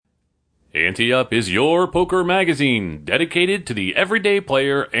Ante Up is your poker magazine dedicated to the everyday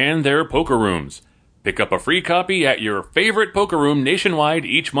player and their poker rooms. Pick up a free copy at your favorite poker room nationwide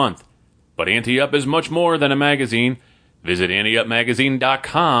each month. But Ante Up is much more than a magazine. Visit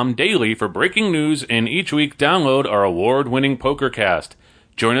AnteUpMagazine.com daily for breaking news, and each week download our award-winning PokerCast.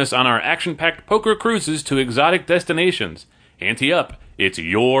 Join us on our action-packed poker cruises to exotic destinations. Ante Up, it's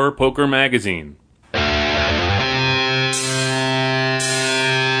your poker magazine.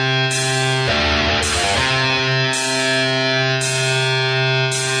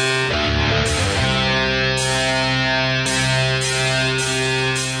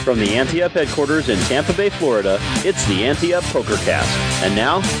 From the Ante Up headquarters in Tampa Bay, Florida, it's the Ante Up PokerCast. And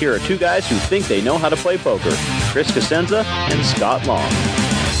now, here are two guys who think they know how to play poker, Chris Cosenza and Scott Long.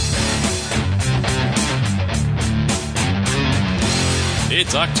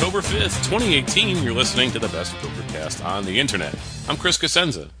 It's October 5th, 2018. You're listening to the best PokerCast on the internet. I'm Chris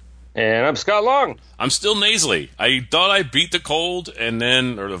Cosenza. And I'm Scott Long. I'm still nasally. I thought I beat the cold or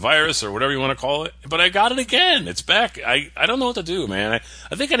the virus or whatever you want to call it, but I got it again. It's back. I don't know what to do, man.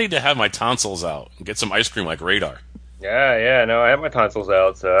 I think I need to have my tonsils out and get some ice cream like Radar. Yeah, no, I have my tonsils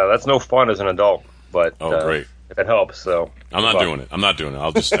out. So that's no fun as an adult, but great. If it helps, so I'm not doing it.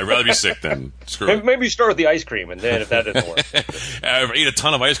 I'd rather be sick than screw it. Maybe start with the ice cream, and then if that doesn't work, if I eat a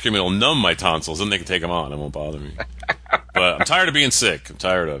ton of ice cream, it'll numb my tonsils. Then they can take them on. It won't bother me. But I'm tired of being sick. I'm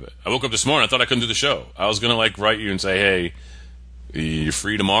tired of it. I woke up this morning. I thought I couldn't do the show. I was gonna write you and say, "Hey, you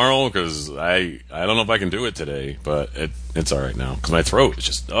free tomorrow?" Because I don't know if I can do it today. But it's all right now because my throat is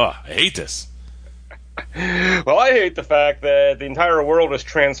just I hate this. Well, I hate the fact that the entire world is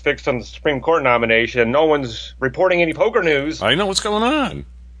transfixed on the Supreme Court nomination. No one's reporting any poker news. I know what's going on.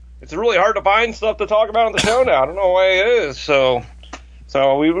 It's really hard to find stuff to talk about on the show now. I don't know why it is. So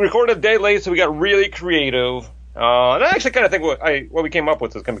we recorded a day late, so we got really creative. And I actually kind of think what we came up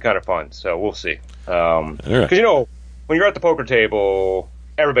with is going to be kind of fun. So we'll see. Because when you're at the poker table,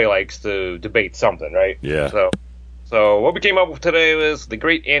 everybody likes to debate something, right? Yeah. So what we came up with today was the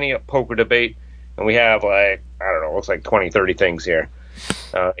Great Ante Up Poker Debate. And we have, looks like 20, 30 things here.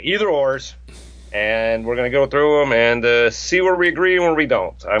 Either ors. And we're going to go through them and see where we agree and where we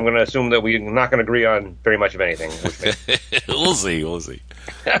don't. I'm going to assume that we're not going to agree on very much of anything. We'll see. All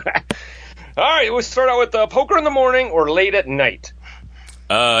right, we'll start out with poker in the morning or late at night.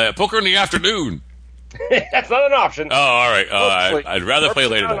 Poker in the afternoon. That's not an option. Oh, all right. I'd rather play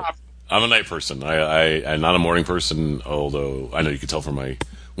late at night. I'm a night person. I'm not a morning person, although I know you can tell from my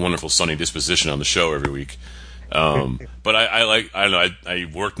wonderful sunny disposition on the show every week. But I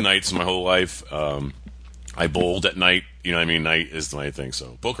worked nights my whole life. I bowled at night. You know what I mean? Night is my thing.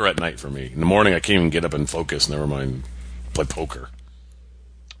 So poker at night for me. In the morning, I can't even get up and focus. Never mind play poker.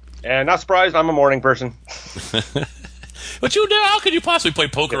 And not surprised, I'm a morning person. But how could you possibly play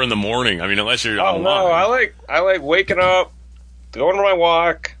poker in the morning? I mean, unless you're online. No, I like waking up, going for my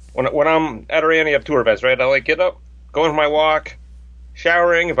walk. When I'm at our Ante Up tour events, right? I like get up, going for my walk,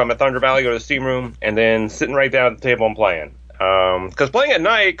 showering, if I'm at Thunder Valley, go to the steam room, and then sitting right down at the table and playing. Because playing at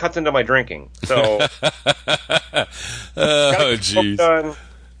night cuts into my drinking. So, jeez. Done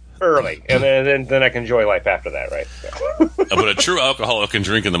early, and then I can enjoy life after that, right? So. But a true alcoholic can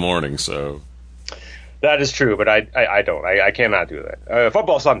drink in the morning, so. That is true, but I don't. I cannot do that.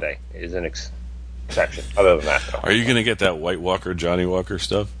 Football Sunday is an exception. Other than that, though. Are you going to get that White Walker, Johnny Walker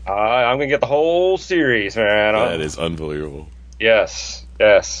stuff? I'm going to get the whole series, man. That is unbelievable. Yes.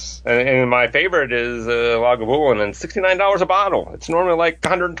 And my favorite is Lagavulin, and $69 a bottle. It's normally like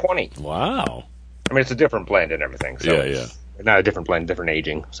 $120. Wow. I mean, it's a different blend and everything. So yeah. Not a different blend, different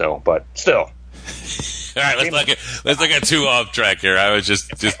aging. So, but still. All right, let's not get too off track here. I was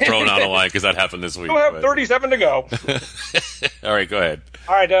just throwing out a line because that happened this week. We'll have 37 to go. All right, go ahead.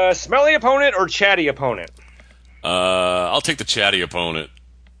 All right, smelly opponent or chatty opponent? I'll take the chatty opponent.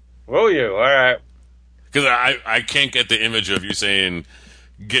 Will you? All right. Because I can't get the image of you saying,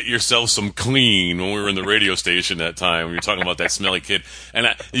 get yourself some clean when we were in the radio station that time. We were talking about that smelly kid. And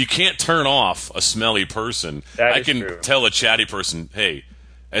you can't turn off a smelly person. I can true. Tell a chatty person, hey,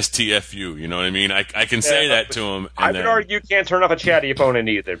 STFU, you know what I mean? I can say that to them. I would argue you can't turn off a chatty opponent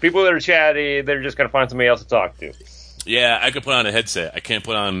either. People that are chatty, they're just going to find somebody else to talk to. Yeah, I could put on a headset. I can't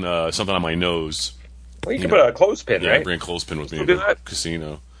put on something on my nose. Well, you can put a clothespin, right? Yeah, bring a clothespin with me to the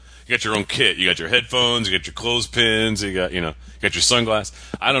casino. You got your own kit. You got your headphones. You got your clothespins. You got your sunglasses.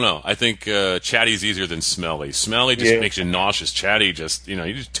 I don't know. I think chatty is easier than smelly. Smelly just makes you nauseous. Chatty just,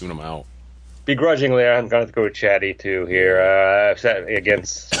 you just tune them out. Begrudgingly, I'm going to go with chatty too here. I've sat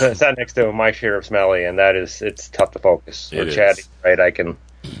next to my share of smelly, and it's tough to focus. Or chatty, right? I can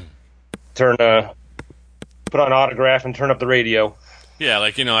put on autograph and turn up the radio. Yeah,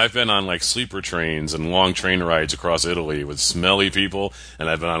 like, I've been on like sleeper trains and long train rides across Italy with smelly people, and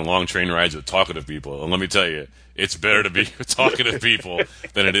I've been on long train rides with talkative people. And let me tell you, it's better to be with talkative people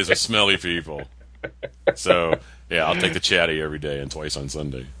than it is with smelly people. So, yeah, I'll take the chatty every day and twice on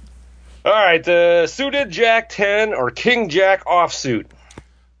Sunday. All right, suited Jack 10 or King Jack offsuit?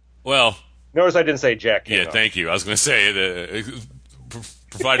 Well, notice I didn't say Jack 10. Yeah, thank you. I was going to say that,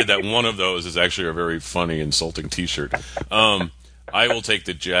 provided that one of those is actually a very funny, insulting T-shirt. I will take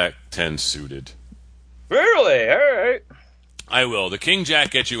the Jack 10 suited. Really? All right. I will. The King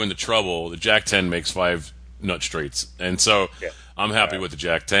Jack gets you into trouble. The Jack 10 makes 5 nut straights. And so I'm happy with the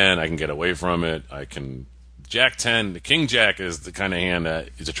Jack 10. I can get away from it. Jack 10, the King Jack is the kind of hand that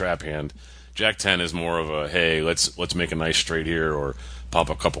is a trap hand. Jack 10 is more of a, hey, let's make a nice straight here, or pop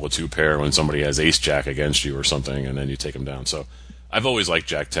a couple of 2 pair when somebody has ace Jack against you or something, and then you take them down. So I've always liked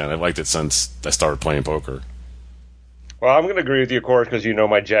Jack 10. I've liked it since I started playing poker. Well, I'm going to agree with you, of course, because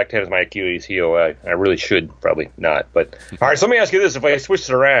my Jack 10 is my Achilles heel. I really should probably not. But all right, so let me ask you this. If I switch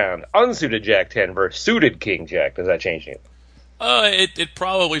it around, unsuited Jack 10 versus suited King Jack, does that change anything? It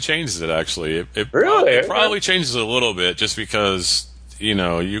probably changes it, actually. Really? It probably changes it a little bit, just because, you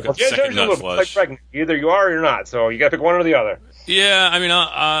got the second nut flush. Like either you are or you're not, so you got to pick one or the other. Yeah, I mean,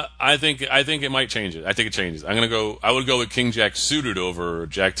 I think it might change it. I think it changes. I would go with King Jack suited over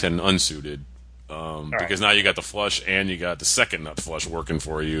Jack 10 unsuited, because now you got the flush and you got the second nut flush working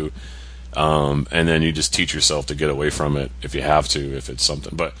for you, and then you just teach yourself to get away from it if you have to, if it's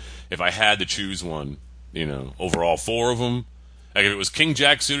something. But if I had to choose one, over all 4 of them, like if it was King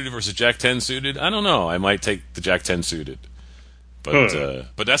Jack suited versus Jack 10 suited, I don't know. I might take the Jack 10 suited.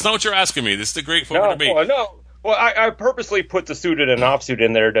 But that's not what you're asking me. This is the great poker debate. Well, I purposely put the suited and offsuit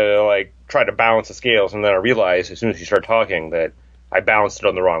in there to try to balance the scales, and then I realized as soon as you start talking that I balanced it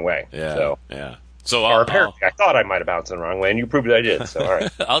on the wrong way. Yeah. So apparently I thought I might have bounced it the wrong way, and you proved that I did. So all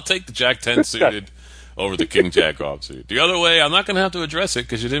right, I'll take the Jack 10 suited over the King Jack offsuit. The other way, I'm not going to have to address it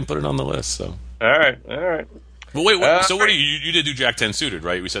because you didn't put it on the list. So all right. But wait, so what do you did do Jack 10 suited,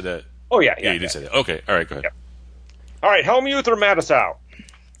 right? We said that. Oh yeah, you did say that. Okay, all right, go ahead. Yeah. All right, Hellmuth or Mattisau? All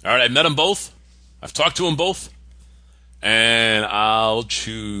right, I've met them both. I've talked to them both, and I'll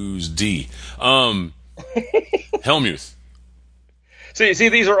choose D. Hellmuth. See,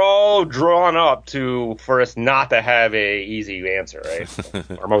 these are all drawn up for us not to have a easy answer, right?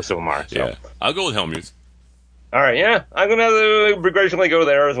 Or most of them are. So. Yeah, I'll go with Hellmuth. All right, yeah, I'm gonna have to begrudgingly go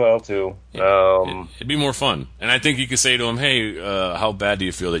there as well too. It'd be more fun, and I think you could say to him, "Hey, how bad do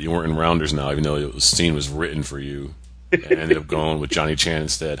you feel that you weren't in Rounders now, even though the scene was written for you, and ended up going with Johnny Chan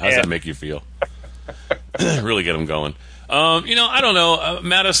instead? How does that make you feel?" Really get him going. I don't know.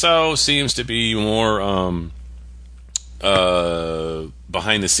 Mattisau seems to be more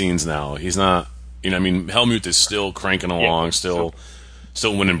behind the scenes now. He's not. Hellmuth is still cranking along, still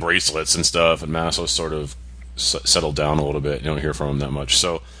winning bracelets and stuff, and Mattisau's sort of settled down a little bit. You don't hear from him that much.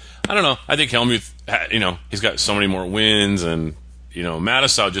 So, I don't know. I think Hellmuth, he's got so many more wins, and,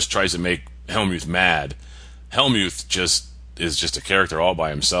 Mattisau just tries to make Hellmuth mad. Hellmuth is just a character all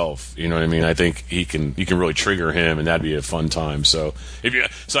by himself. You know what I mean? I think you can really trigger him, and that'd be a fun time. So,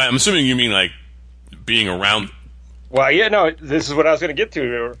 so I'm assuming you mean, like, being around. Well, yeah, no, this is what I was going to get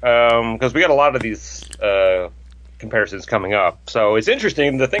to, because we got a lot of these comparisons coming up. So it's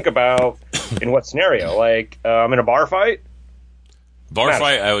interesting to think about in what scenario. Like, in a bar fight?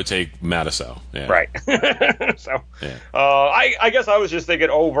 Fight, I would take Mattisau. Yeah. Right. So, yeah. I guess I was just thinking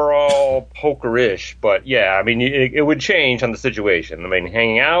overall poker-ish, but yeah, it would change on the situation.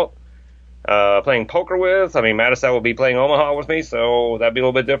 Hanging out, playing poker with, Mattisau will be playing Omaha with me, so that'd be a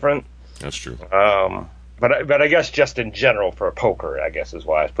little bit different. That's true. But I guess just in general for poker, I guess is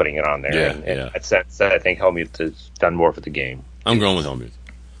why I was putting it on there. Yeah, in that sense, I think Hellmuth has done more for the game. I'm going with Hellmuth.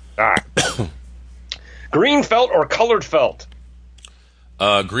 All right. Green felt or colored felt?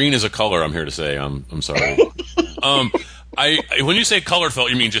 Green is a color. I'm here to say. I'm sorry. When you say colored felt,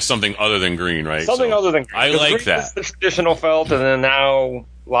 you mean just something other than green, right? Something other than green. I like green that. Is the traditional felt, and then now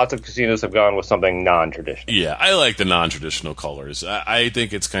lots of casinos have gone with something non-traditional. Yeah, I like the non-traditional colors. I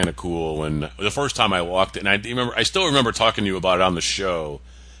think it's kind of cool. When the first time I walked in, I still remember talking to you about it on the show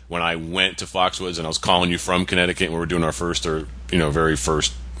when I went to Foxwoods, and I was calling you from Connecticut when we were doing our very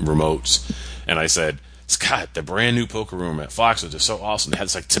first remotes, and I said, Scott, the brand new poker room at Foxwoods is so awesome. It had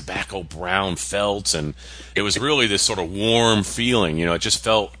this like tobacco brown felt, and it was really this sort of warm feeling. It just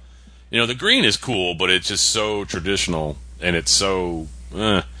felt, the green is cool, but it's just so traditional, and it's so,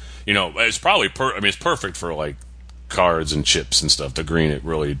 it's probably it's perfect for like cards and chips and stuff. The green, it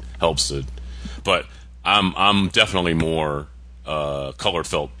really helps it. But I'm definitely more colored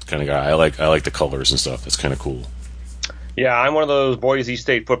felt kind of guy. I like the colors and stuff. It's kind of cool. Yeah, I'm one of those Boise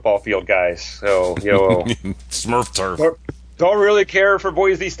State football field guys. So, Smurf turf. Don't really care for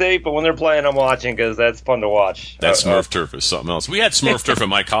Boise State, but when they're playing, I'm watching because that's fun to watch. That Smurf turf is something else. We had Smurf turf at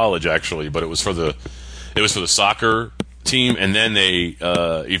my college, actually, but it was for the soccer team, and then they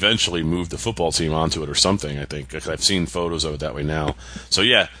eventually moved the football team onto it or something, I think. I've seen photos of it that way now. So,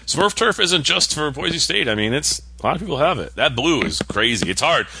 yeah, Smurf turf isn't just for Boise State. I mean, a lot of people have it. That blue is crazy. It's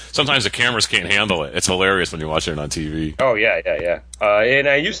hard. Sometimes the cameras can't handle it. It's hilarious when you're watching it on TV. Oh, yeah. And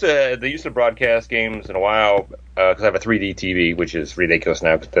they used to broadcast games in a while because I have a 3D TV, which is ridiculous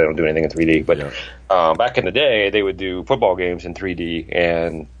now because they don't do anything in 3D. But back in the day, they would do football games in 3D,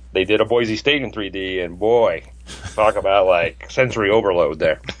 and they did a Boise State in 3D, and boy, talk about like sensory overload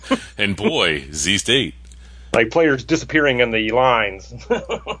there. And boy, Z State. Like players disappearing in the lines.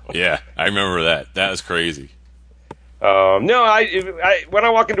 Yeah, I remember that. That was crazy. No, I when I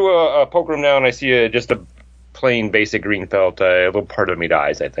walk into a poker room now and I see just a plain basic green felt, a little part of me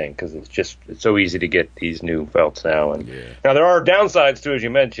dies, I think, because it's so easy to get these new felts now. And now there are downsides too, as you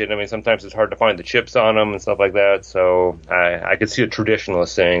mentioned. I mean, sometimes it's hard to find the chips on them and stuff like that. So I could see a traditionalist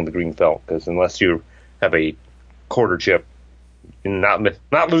saying the green felt, because unless you have a quarter chip, you're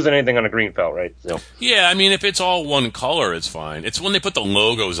not losing anything on a green felt, right? So yeah, I mean, if it's all one color, it's fine. It's when they put the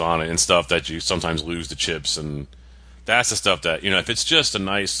logos on it and stuff that you sometimes lose the chips, and that's the stuff that, if it's just a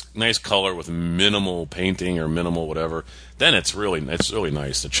nice color with minimal painting or minimal whatever, then it's really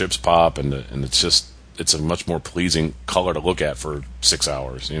nice. The chips pop, and it's a much more pleasing color to look at for 6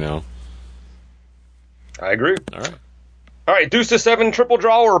 hours. I agree. All right. Deuce to 7 triple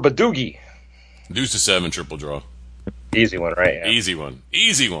draw or Badoogie? Deuce to 7 triple draw. Easy one, right? Yeah. Easy one.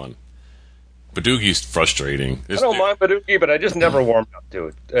 Badoogie's frustrating. I don't mind Badoogie, but I just never warmed up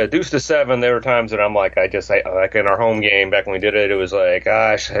to it. Deuce to 7, there were times that I'm like, like in our home game back when we did it was like,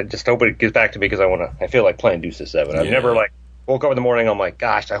 gosh, I just hope it gets back to me because I feel like playing Deuce to 7. I've never woke up in the morning, I'm like,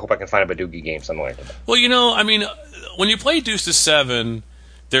 gosh, I hope I can find a Badoogie game somewhere. Well, I mean, when you play Deuce to 7,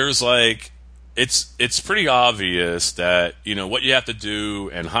 there's it's pretty obvious that, what you have to do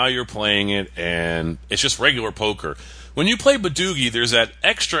and how you're playing it, and it's just regular poker. When you play Badoogie, there's that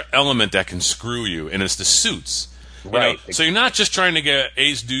extra element that can screw you, and it's the suits. Right. So you're not just trying to get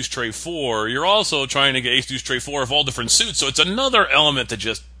ace, deuce, trey, 4. You're also trying to get ace, deuce, trey, 4 of all different suits. So it's another element to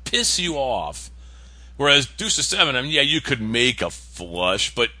just piss you off. Whereas deuce to 7, I mean, yeah, you could make a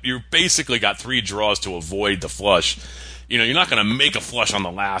flush, but you basically got 3 draws to avoid the flush. You're not going to make a flush on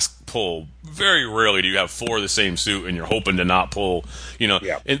the last pull. Very rarely do you have 4 of the same suit and you're hoping to not pull,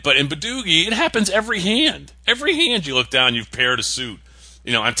 Yeah. But in Badoogie, it happens every hand. Every hand you look down, you've paired a suit,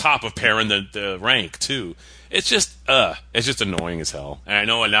 on top of pairing the rank, too. It's just annoying as hell. And I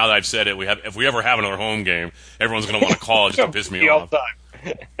know now that I've said it, if we ever have another home game, everyone's going to want to call it just to piss me off. But,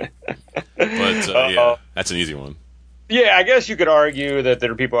 yeah, that's an easy one. Yeah, I guess you could argue that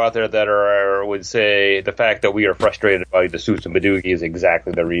there are people out there that would say the fact that we are frustrated by the suits in Badoogie is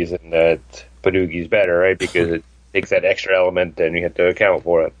exactly the reason that Badoogie's better, right? Because it takes that extra element and you have to account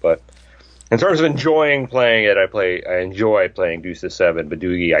for it. But in terms of enjoying playing it, I enjoy playing Deuce to 7.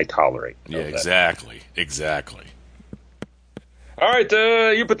 Badoogie, I tolerate. Yeah, exactly. All right,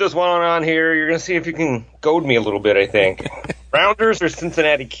 you put this one on here. You're going to see if you can goad me a little bit, I think. Rounders or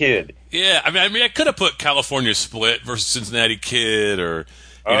Cincinnati Kid? Yeah, I mean, I could have put California Split versus Cincinnati Kid, or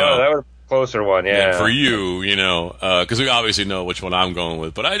that would be a closer one, yeah. For you, because we obviously know which one I'm going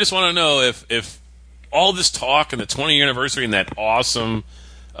with. But I just want to know if all this talk and the 20th anniversary and that awesome,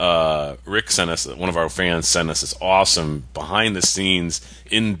 Rick sent us, one of our fans sent us this awesome behind the scenes,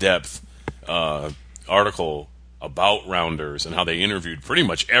 in depth article about Rounders and how they interviewed pretty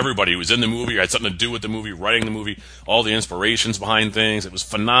much everybody who was in the movie or had something to do with the movie, writing the movie, all the inspirations behind things. It was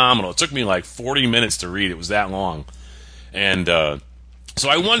phenomenal. It took me like 40 minutes to read. It was that long. And so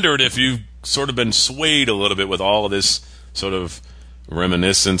I wondered if you've sort of been swayed a little bit with all of this sort of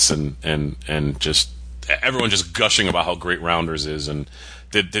reminiscence and just everyone just gushing about how great Rounders is. And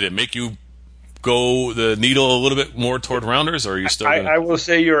did it make you go the needle a little bit more toward Rounders, or are you still? I will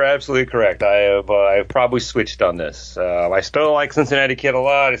say you're absolutely correct. I've probably switched on this. I still like Cincinnati Kid a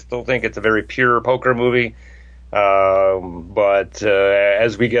lot. I still think it's a very pure poker movie. But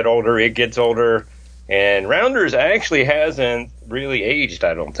as we get older, it gets older, and Rounders actually hasn't really aged,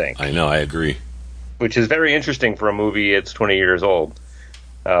 I don't think. I know, I agree. Which is very interesting for a movie. It's 20 years old.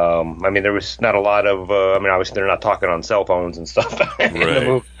 I mean, there was not a lot of. Obviously, they're not talking on cell phones and stuff in the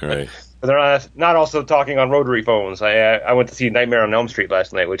movie. Right. But they're not also talking on rotary phones. I went to see Nightmare on Elm Street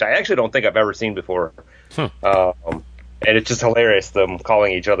last night, which I actually don't think I've ever seen before. And it's just hilarious, them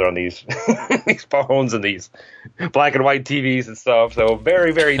calling each other on these these phones and these black and white TVs and stuff. So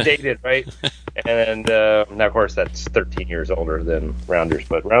very, very dated, right? And now, of course, that's 13 years older than Rounders,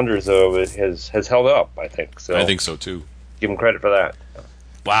 but Rounders has held up, I think. So I think so too. Give him credit for that.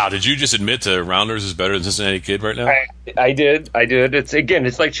 Wow, did you just admit to Rounders is better than Cincinnati Kid right now? I did.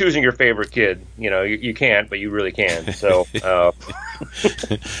 It's like choosing your favorite kid. You can't, but you really can. So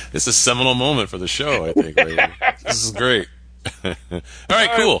it's a seminal moment for the show, I think. Right? This is great. All right,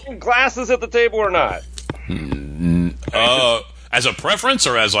 cool. Glasses at the table or not? As a preference,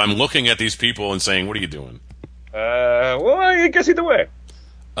 or as I'm looking at these people and saying, "What are you doing?" Well, I guess either way.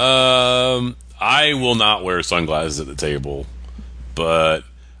 I will not wear sunglasses at the table, but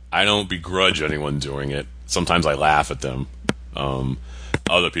I don't begrudge anyone doing it. Sometimes I laugh at them.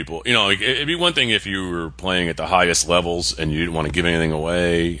 Other people, it'd be one thing if you were playing at the highest levels and you didn't want to give anything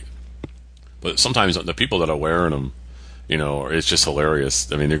away. But sometimes the people that are wearing them, it's just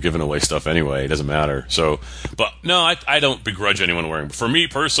hilarious. I mean, they're giving away stuff anyway. It doesn't matter. So, but no, I don't begrudge anyone wearing them. For me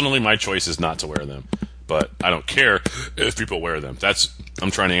personally, my choice is not to wear them. But I don't care if people wear them.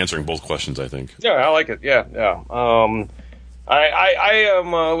 I'm trying to answering both questions, I think. Yeah, I like it. Yeah. I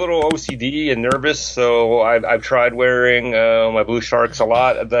am a little OCD and nervous, so I've tried wearing my Blue Sharks a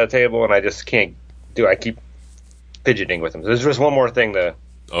lot at the table, and I just can't do it. I keep fidgeting with them. There's just one more thing to...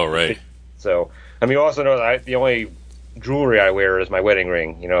 Oh, right. So, you also know that the only jewelry I wear is my wedding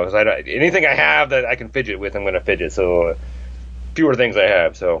ring, because anything I have that I can fidget with, I'm going to fidget, so fewer things I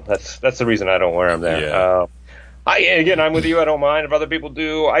have, so that's the reason I don't wear them there. Yeah. I'm with you. I don't mind if other people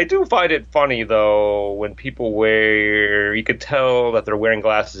do. I do find it funny, though, when people you could tell that they're wearing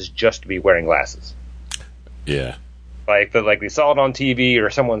glasses just to be wearing glasses. Yeah. Like they saw it on TV, or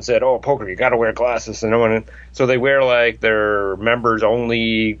someone said, "Oh, poker, you got to wear glasses," and so they wear like their members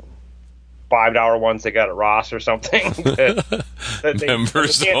only $5 ones they got at Ross or something.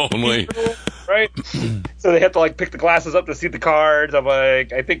 Members only, right? So they have to like pick the glasses up to see the cards. I'm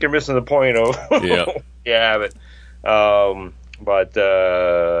like, I think you're missing the point of. Yeah. Yeah, but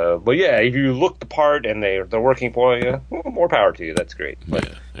yeah, if you look the part and they're working for you, well, more power to you. That's great.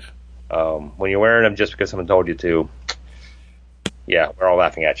 But, when you're wearing them just because someone told you to, yeah, we're all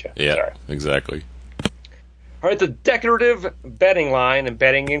laughing at you. Yeah, sorry. Exactly. All right, the decorative betting line, and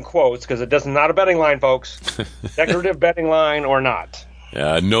betting in quotes because it is not a betting line, folks. Decorative betting line or not?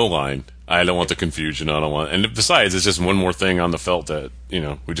 Yeah, no line. I don't want the confusion. I don't want, and besides, it's just one more thing on the felt that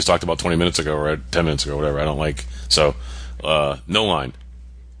we just talked about 20 minutes ago or 10 minutes ago, whatever. I don't like. So, no line.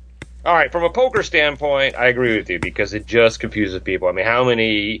 All right, from a poker standpoint, I agree with you because it just confuses people. I mean, how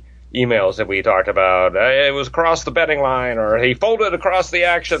many emails have we talked about? It was across the betting line, or he folded across the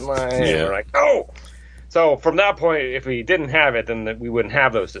action line. Yeah. We're like, oh. So from that point, if we didn't have it, then we wouldn't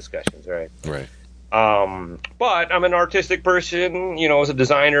have those discussions, right? Right. But I'm an artistic person, as a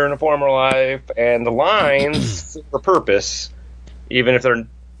designer in a former life, and the lines serve a purpose, even if they're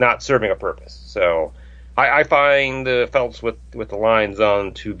not serving a purpose. So I find the felts with the lines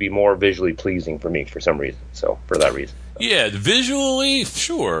on to be more visually pleasing for me for some reason. So for that reason. Yeah, visually,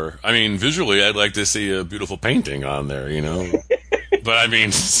 sure. I mean, visually, I'd like to see a beautiful painting on there, But I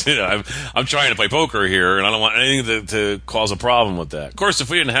mean, I'm trying to play poker here, and I don't want anything to cause a problem with that. Of course, if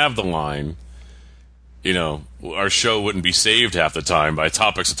we didn't have the line, our show wouldn't be saved half the time by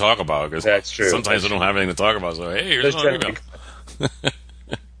topics to talk about. Because that's true. Sometimes I don't have anything to talk about. So hey, here's another email.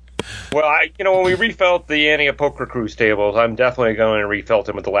 Well, when we refelt the Ante Poker Cruise tables, I'm definitely going to refelt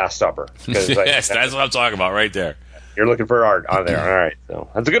them at the Last Supper. Yes, that's what I'm talking about right there. You're looking for art on there. All right, so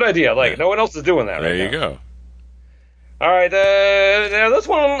that's a good idea. Like no one else is doing that right now. There you go. All right, now this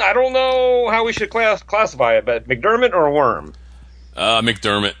one, I don't know how we should classify it, but McDermott or Worm?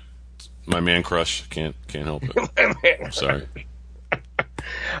 McDermott, my man crush. Can't help it. I'm sorry.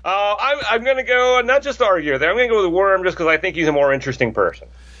 I'm going to go, not just to argue there, I'm going to go with Worm just because I think he's a more interesting person.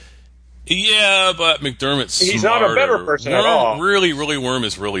 Yeah, but McDermott's He's smarter. not a better person at all. Worm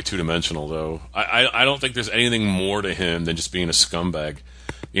is really two-dimensional, though. I don't think there's anything more to him than just being a scumbag.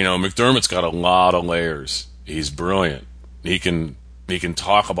 McDermott's got a lot of layers. He's brilliant. He can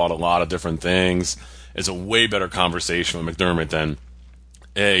talk about a lot of different things. It's a way better conversation with McDermott than,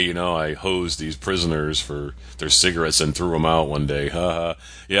 hey, I hosed these prisoners for their cigarettes and threw them out one day.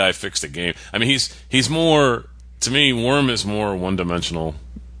 Yeah, I fixed the game. I mean, he's more, to me, Worm is more one-dimensional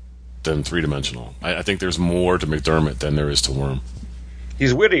than three-dimensional. I think there's more to McDermott than there is to Worm.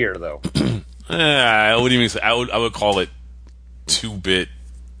 He's wittier, though. I wouldn't even say, I would call it 2-bit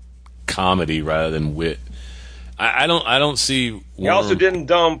comedy rather than wit. I don't see Worm. He also didn't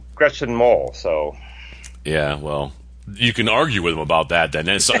dump Gretchen Mol, so. Yeah, well, you can argue with him about that. Then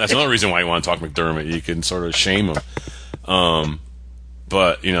that's another reason why you want to talk McDermott. You can sort of shame him.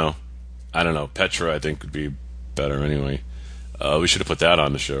 But I don't know. Petra, I think, would be better anyway. We should have put that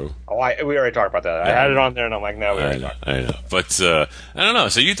on the show. Oh, we already talked about that. I had it on there, and I'm like, no, we already talked. I know. But I don't know.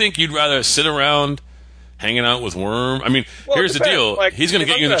 So you think you'd rather sit around hanging out with Worm? I mean, here's the deal. Like, he's going to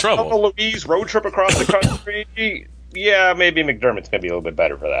get you into trouble. Summer Louise road trip across the country. Yeah, maybe McDermott's going to be a little bit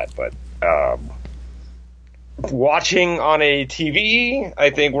better for that. But watching on a TV, I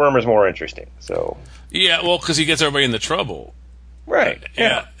think Worm is more interesting. So yeah, well, because he gets everybody into trouble. Right.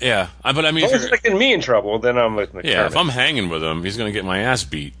 Yeah. But I mean, if he's getting me in trouble, then I'm with McDermott. Yeah, if I'm hanging with him, he's going to get my ass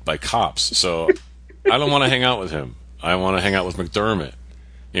beat by cops. So I don't want to hang out with him. I want to hang out with McDermott.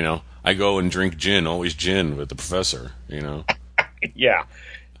 You know, I go and drink gin, always gin with the professor. You know. Yeah.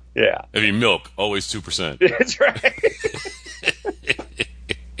 If you milk, always 2%. That's right.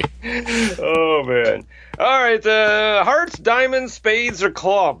 Oh man! All right, hearts, diamonds, spades, or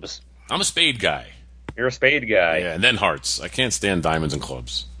clubs? I'm a spade guy. You're a spade guy. Yeah, and then hearts. I can't stand diamonds and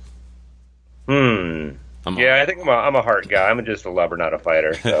clubs. I think I'm a heart guy. I'm just a lover, not a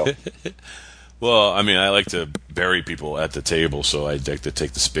fighter. So. Well, I mean, I like to bury people at the table, so I like to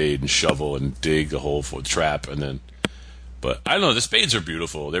take the spade and shovel and dig the hole for the trap, and then. But I don't know. The spades are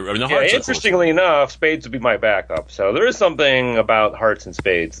beautiful. The hearts. Interestingly enough, spades would be my backup. So there is something about hearts and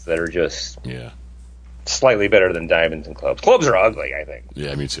spades that are just slightly better than diamonds and clubs. Clubs are ugly, I think.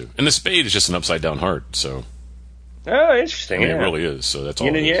 Yeah, me too. And the spade is just an upside down heart. So. Oh, interesting. It really is. So that's all.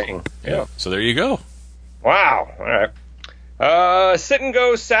 Yin and yang. Yeah. So there you go. Wow. All right. Sit and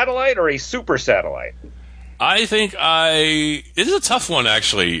go satellite or a super satellite? I think this is a tough one,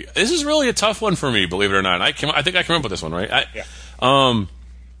 actually. This is really a tough one for me, believe it or not. I think I came up with this one, right?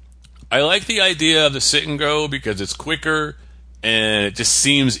 I like the idea of the sit and go because it's quicker and it just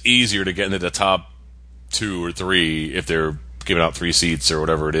seems easier to get into the top 2 or 3 if they're giving out 3 seats or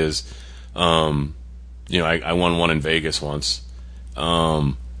whatever it is. I won one in Vegas once.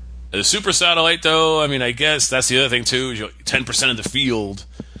 The super satellite, though, I mean, I guess that's the other thing, too, is 10% of the field.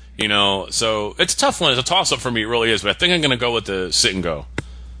 You know, so it's a tough one. It's a toss-up for me. It really is. But I think I'm going to go with the sit and go.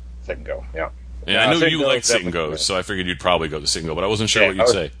 Sit and go, yeah. Yeah, I knew you liked sit and go, so I figured you'd probably go to sit and go, but I wasn't sure what you'd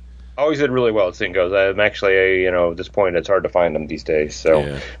say. I always did really well at sit and goes. I'm actually, at this point, it's hard to find them these days.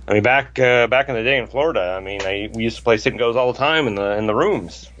 So, I mean, back in the day in Florida, I mean, we used to play sit and goes all the time in the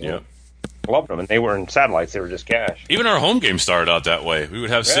rooms. Yeah. Loved them, and they were in satellites. They were just cash. Even our home game started out that way. We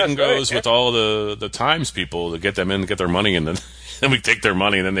would have sit and goes with all the Times people to get them in, get their money, and then we take their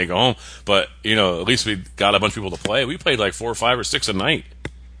money and then they go home. But at least we got a bunch of people to play. We played like 4 or 5 or 6 a night.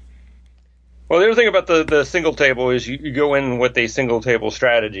 Well, the other thing about the single table is you go in with a single table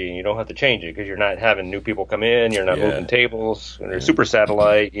strategy, and you don't have to change it because you're not having new people come in. You're not moving tables. When you're super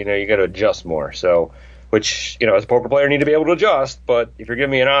satellite, you got to adjust more. So, which as a poker player, I need to be able to adjust. But if you're giving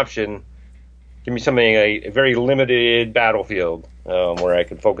me an option. Give me something, a very limited battlefield where I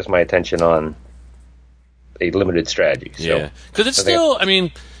can focus my attention on a limited strategy. So, because it's still, I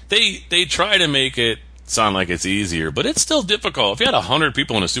mean, they try to make it sound like it's easier, but it's still difficult. If you had 100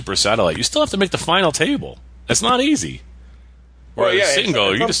 people in a super satellite, you still have to make the final table. That's not easy. Or sit and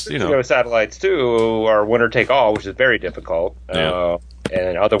go, you just, satellites, too, are winner take all, which is very difficult. And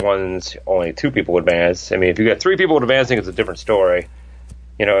other ones, only 2 people advance. I mean, if you got 3 people advancing, it's a different story.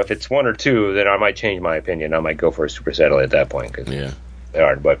 If it's 1 or 2, then I might change my opinion. I might go for a super satellite at that point. Cause they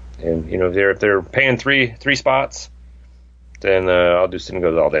are. But if they're paying three spots, then I'll do sit and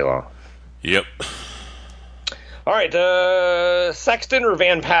goes all day long. Yep. All right. Sexton or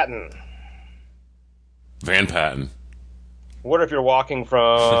Van Patten? Van Patten. What if you're walking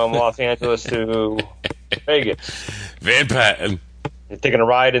from Los Angeles to Vegas? Van Patten. You're taking a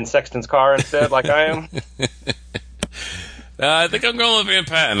ride in Sexton's car instead, like I am. I think I'm going with Van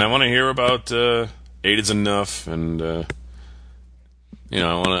Patten. I want to hear about 8 is Enough, and I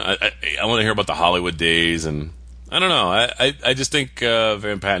want to hear about the Hollywood days, and I don't know. I just think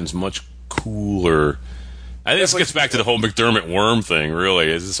Van Patten's much cooler. I think this gets back to the whole McDermott Worm thing. Really,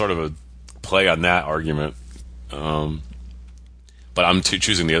 it's sort of a play on that argument. But I'm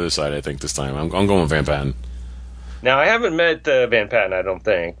choosing the other side. I think this time I'm going with Van Patten. Now, I haven't met Van Patten, I don't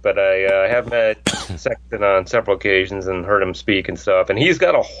think, but I have met Sexton on several occasions and heard him speak and stuff, and he's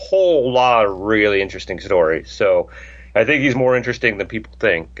got a whole lot of really interesting stories, so I think he's more interesting than people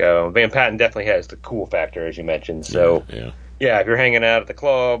think. Van Patten definitely has the cool factor, as you mentioned, so if you're hanging out at the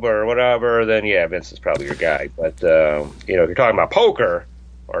club or whatever, then Vince is probably your guy, but if you're talking about poker,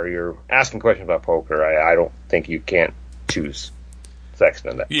 or you're asking questions about poker, I don't think you can't choose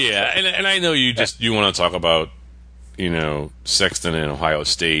Sexton. And I know you want to talk about Sexton and Ohio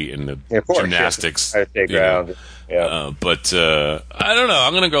State and the gymnastics. But I don't know.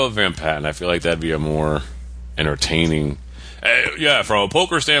 I'm going to go with Van Patten. I feel like that'd be a more entertaining. Yeah, from a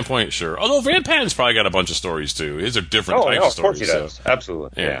poker standpoint, sure. Although Van Patten's probably got a bunch of stories too. His are different types of stories. Of course he does. So.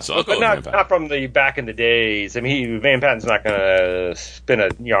 Absolutely. Yeah, so I'll go but with Van Patten. not from the back in the days. I mean, Van Patten's not going to spin a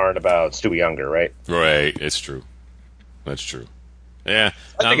yarn about Stewie Younger, right? Right, it's true. That's true. Yeah.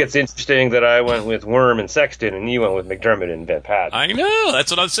 I think it's interesting that I went with Worm and Sexton, and you went with McDermott and Van Patten. I know.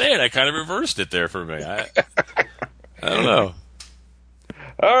 That's what I'm saying. I kind of reversed it there for me. I don't know.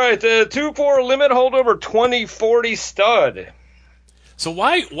 All right, the 2-4 limit holdover 2040 stud. So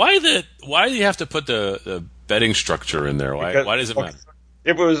why do you have to put the betting structure in there? Why does it matter?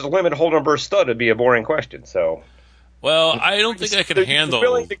 If it was a limit holdover stud, it'd be a boring question. So, well, I don't think I can handle. You're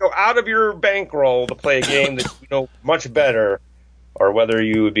willing to go out of your bankroll to play a game that you know much better, or whether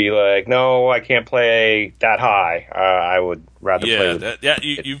you would be like, no, I can't play that high. I would rather play.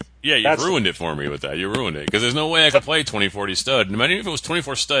 You've ruined it for me with that. You ruined it because there's no way I could play 2040 stud. No matter if it was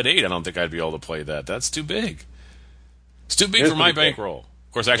 24 stud 8, I don't think I'd be able to play that. That's too big. It's too big for my bankroll.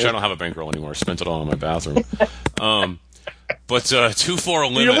 Of course, actually, I don't have a bankroll anymore. I spent it all in my bathroom. But 2-4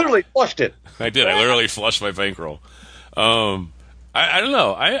 limit. You literally flushed it. I did. I literally flushed my bankroll. I don't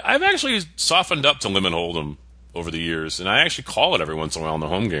know. I've actually softened up to limit hold'em over the years, and I actually call it every once in a while in the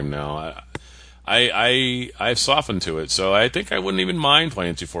home game now. I've softened to it, so I think I wouldn't even mind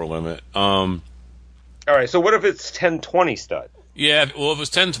playing 2-4 limit. All right, so what if it's 10-20 stud? Yeah, well, if it was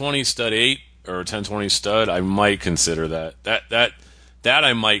 10-20 stud 8 or 10-20 stud, I might consider that. That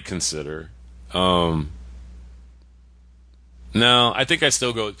I might consider. No, I think I'd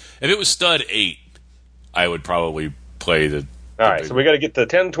still go. If it was stud 8, I would probably play the. All right, so we got to get the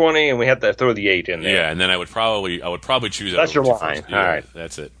 10-20, and we have to throw the 8 in there. Yeah, and then I would probably choose. That's your line. Yeah, all right,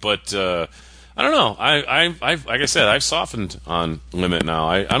 that's it. But I don't know. I've like I said, I've softened on limit now.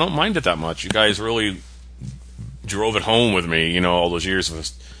 I don't mind it that much. You guys really drove it home with me. All those years of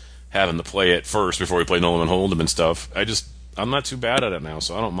us having to play it first before we played No Limit Hold'em and stuff. I'm not too bad at it now,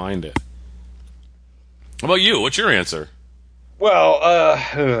 so I don't mind it. How about you? What's your answer? Well,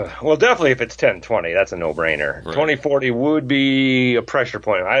 definitely if it's 10-20, that's a no-brainer. Right. 20-40 would be a pressure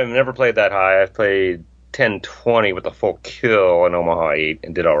point. I've never played that high. I've played 10-20 with a full kill in Omaha 8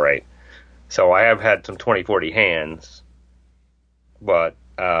 and did all right. So I have had some 20-40 hands, but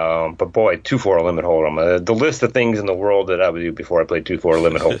boy, 2-4 limit hold'em. The list of things in the world that I would do before I played 2-4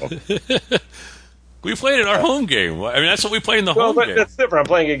 limit hold'em. We played it our home game. I mean, that's what we played in the home game. That's different. I'm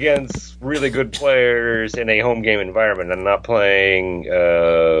playing against really good players in a home game environment. I'm not playing,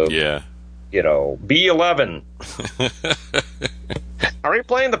 B11. Are we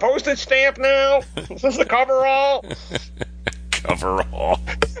playing the postage stamp now? Is this the coverall? Coverall.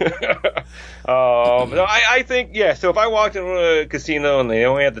 No, I think, so if I walked into a casino and they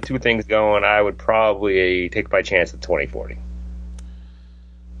only had the two things going, I would probably take my chance at 20-40.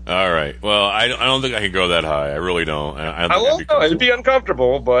 All right. Well, I don't think I could go that high. I really don't. It'd be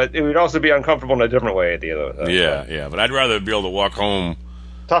uncomfortable, but it would also be uncomfortable in a different way at the other. Yeah. But I'd rather be able to walk home.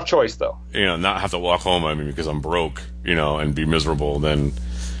 Tough choice, though. Not have to walk home. I mean, because I'm broke, and be miserable. Then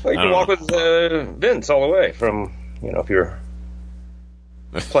you can walk with Vince all the way from, if you're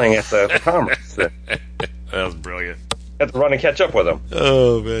playing at the Commerce. That was brilliant. Have to run and catch up with him.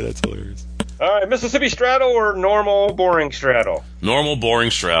 Oh man, that's hilarious. All right, Mississippi straddle or normal boring straddle? Normal boring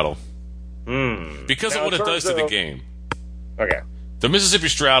straddle. Because of what it does to the game. Okay. The Mississippi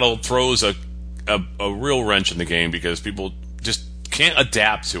straddle throws a real wrench in the game because people just can't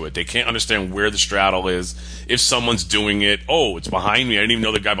adapt to it. They can't understand where the straddle is. If someone's doing it, it's behind me. I didn't even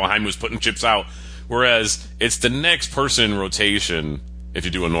know the guy behind me was putting chips out. Whereas it's the next person in rotation if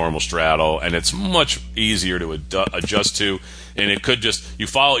you do a normal straddle, and it's much easier to adjust to. And it could you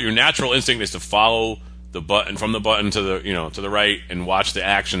follow your natural instinct is to follow the button from the button to the to the right and watch the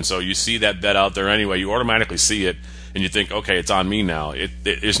action. So you see that bet out there anyway, you automatically see it and you think, okay, it's on me now.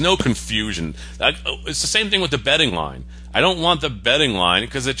 There's no confusion. It's the same thing with the betting line. I don't want the betting line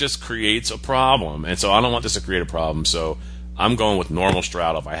because it just creates a problem, and so I don't want this to create a problem. So I'm going with normal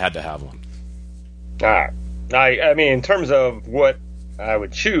straddle if I had to have one. All right. I mean, in terms of what I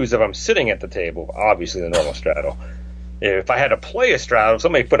would choose if I'm sitting at the table, obviously the normal straddle. If I had to play a straddle, if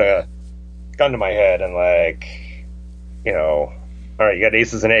somebody put a gun to my head and all right, you got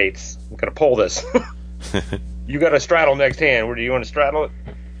aces and eights. I'm going to pull this. You got a straddle next hand. Where do you want to straddle it?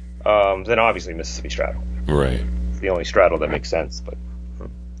 Then obviously Mississippi straddle. Right. It's the only straddle that makes sense. But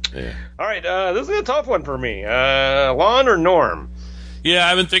yeah. All right, this is a tough one for me. Lon or Norm? Yeah,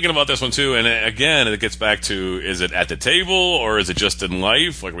 I've been thinking about this one too, and again, it gets back to: is it at the table or is it just in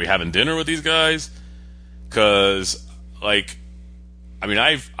life? Like, are we having dinner with these guys? Because, I've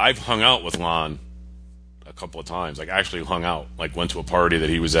hung out with Lon a couple of times. Like, actually hung out. Like, went to a party that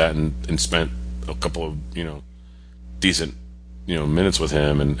he was at and spent a couple of decent minutes with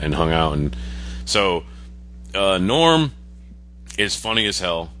him and hung out. And so Norm is funny as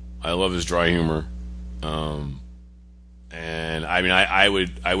hell. I love his dry humor. And I mean, I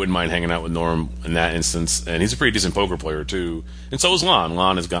wouldn't mind hanging out with Norm in that instance. And he's a pretty decent poker player too. And so is Lon.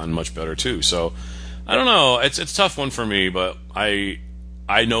 Lon has gotten much better too. So I don't know. It's a tough one for me, but I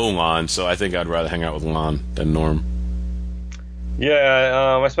know Lon, so I think I'd rather hang out with Lon than Norm.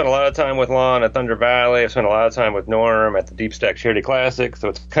 Yeah, I spent a lot of time with Lon at Thunder Valley. I spent a lot of time with Norm at the Deep Stack Charity Classic, so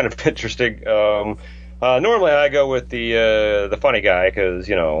it's kind of interesting. Normally I go with the funny guy because,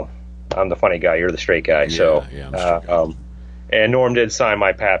 I'm the funny guy, you're the straight guy. Yeah, I'm the straight guy. And Norm did sign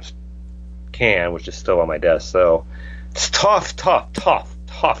my Pabst can, which is still on my desk. So it's tough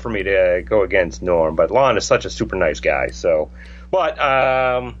for me to go against Norm. But Lon is such a super nice guy. So, but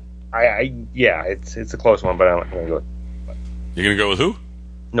it's a close one. But I'm going to go. You're going to go with who?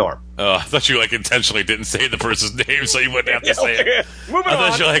 Norm. I thought you intentionally didn't say the person's name, so you wouldn't have to say it. Moving on.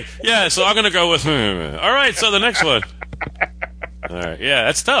 I thought you're so I'm going to go with. All right, so the next one. All right, yeah,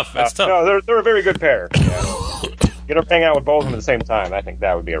 that's tough. That's tough. No, they're a very good pair. Yeah. Get them hang out with both of them at the same time. I think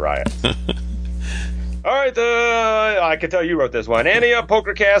that would be a riot. All right, I can tell you wrote this one. Ante Up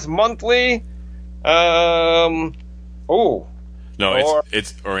PokerCast monthly. No,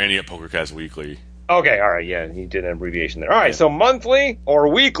 it's Ante Up PokerCast weekly. Okay, all right, yeah, he did an abbreviation there. All right, so monthly or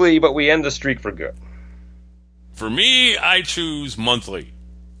weekly, but we end the streak for good. For me, I choose monthly.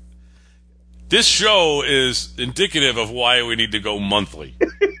 This show is indicative of why we need to go monthly.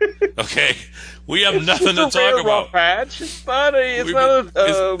 Okay? We have nothing to talk about. Patch. It's not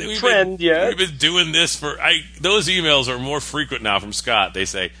a trend yet. We've been doing this for... those emails are more frequent now from Scott. They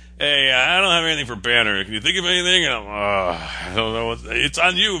say, hey, I don't have anything for Banner. Can you think of anything? And I don't know. It's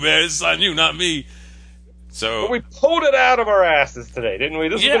on you, man. It's on you, not me. So, but we pulled it out of our asses today, didn't we?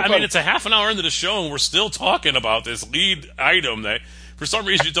 It's a half an hour into the show, and we're still talking about this lead item that... For some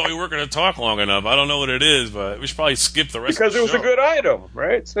reason, you thought we weren't going to talk long enough. I don't know what it is, but we should probably skip the rest of the show. Because it was a good item,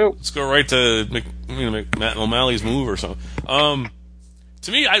 right? So let's go right to Matt O'Malley's move or something.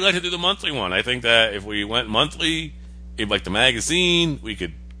 To me, I'd like to do the monthly one. I think that if we went monthly, like the magazine, we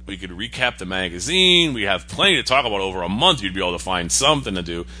could recap the magazine. We have plenty to talk about over a month. You'd be able to find something to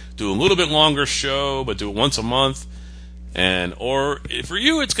do. Do a little bit longer show, but do it once a month. Or for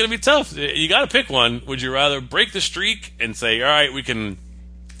you, it's going to be tough. You got to pick one. Would you rather break the streak and say, all right, we can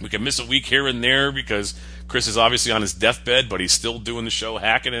miss a week here and there because Chris is obviously on his deathbed, but he's still doing the show,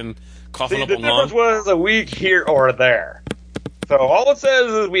 hacking and coughing up a lung? The difference was a week here or there. So all it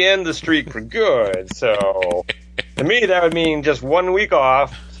says is we end the streak for good. So to me, that would mean just 1 week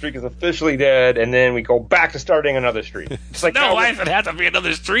off. Streak is officially dead, and then we go back to starting another streak. It's like, no, why does it have to be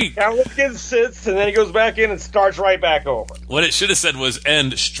another streak? Cowlickson sits, and then he goes back in and starts right back over. What it should have said was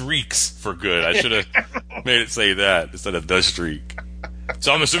end streaks for good. I should have made it say that instead of the streak.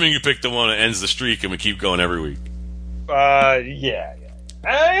 So I'm assuming you picked the one that ends the streak, and we keep going every week. Yeah.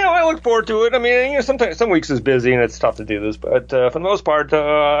 I look forward to it. I mean, sometimes some weeks is busy and it's tough to do this, but for the most part,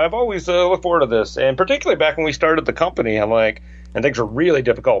 I've always looked forward to this, and particularly back when we started the company, and things were really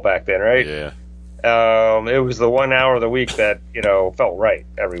difficult back then, right? Yeah. It was the 1 hour of the week that felt right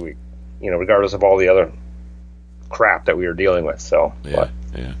every week, regardless of all the other crap that we were dealing with. So yeah.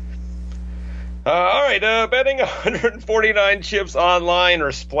 All right, betting 149 chips online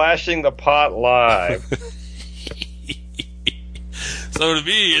or splashing the pot live. So to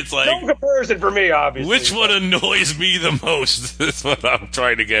me, it's like... No comparison for me, obviously. Which one annoys me the most? That's what I'm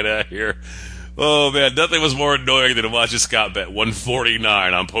trying to get at here. Oh, man, nothing was more annoying than watching Scott bet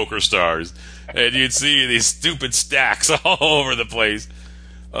 149 on PokerStars. And you'd see these stupid stacks all over the place.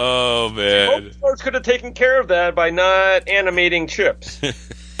 Oh, man. PokerStars could have taken care of that by not animating chips.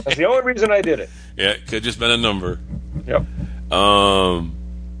 That's the only reason I did it. Yeah, it could have just been a number. Yep.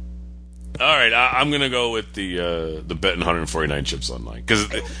 All right, I'm going to go with the betting 149 chips online. Because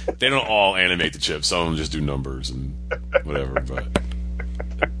they don't all animate the chips. Some of them just do numbers and whatever. But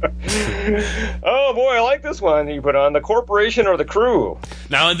oh, boy, I like this one you put on. The corporation or the crew?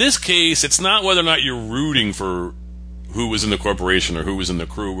 Now, in this case, it's not whether or not you're rooting for who was in the corporation or who was in the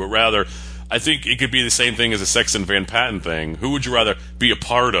crew, but rather, I think it could be the same thing as a Sexton Van Patten thing. Who would you rather be a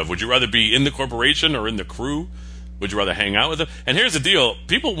part of? Would you rather be in the corporation or in the crew? Would you rather hang out with them? And here's the deal: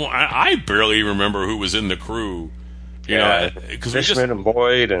 I barely remember who was in the crew. Because Fishman and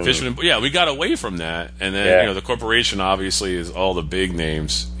Boyd and Fishman. Yeah, we got away from that, and then the corporation obviously is all the big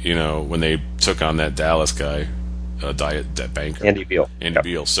names. When they took on that Dallas guy, that banker, Andy Beal.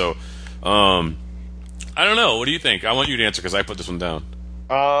 Beal. So, I don't know. What do you think? I want you to answer because I put this one down.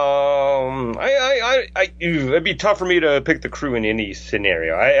 It'd be tough for me to pick the crew in any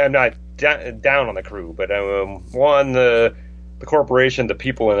scenario. I'm not down on the crew, but the corporation, the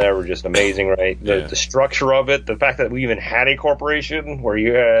people in there were just amazing, right? The structure of it, the fact that we even had a corporation where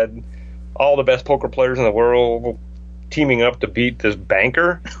you had all the best poker players in the world teaming up to beat this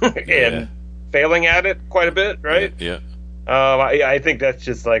banker and failing at it quite a bit, right? Yeah. I think that's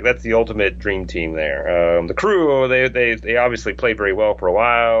just that's the ultimate dream team there. The crew, they obviously played very well for a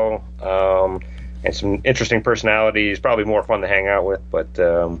while, and some interesting personalities, probably more fun to hang out with, but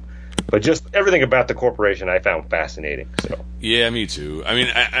just everything about the corporation I found fascinating. So yeah, me too. I mean,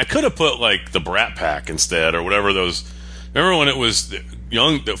 I could have put the Brat Pack instead or whatever those. Remember when it was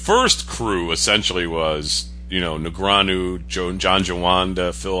the first crew essentially was Negreanu, John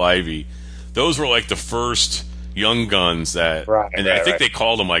Jawanda, Phil Ivey. Those were the first young guns that, I think they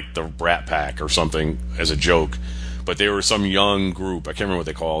called them the Brat Pack or something as a joke, but they were some young group. I can't remember what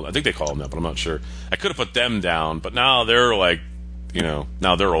they called. I think they called them that, but I'm not sure. I could have put them down, but now they're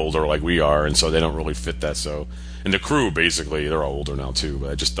now they're older like we are, and so they don't really fit that. So, and the crew basically they're all older now too. But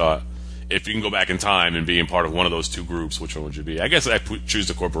I just thought if you can go back in time and being part of one of those two groups, which one would you be? I guess I choose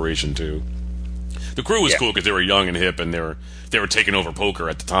the corporation too. The crew was cool because they were young and hip, and they were taking over poker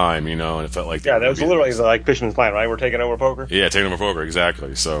at the time, and it felt like that was literally like Fisherman's Plan, right? We're taking over poker. Yeah, taking over poker,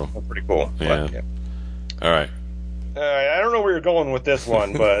 exactly. So that's pretty cool. Yeah. All right. I don't know where you're going with this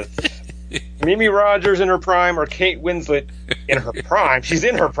one, but Mimi Rogers in her prime or Kate Winslet in her prime? She's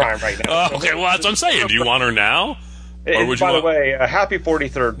in her prime right now. Oh, okay, well that's what I'm saying. Do you want her now? Or would by the way, a happy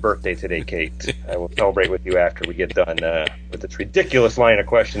 43rd birthday today, Kate. I will celebrate with you after we get done with this ridiculous line of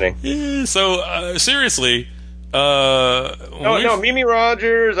questioning. Yeah, so, seriously... No, Mimi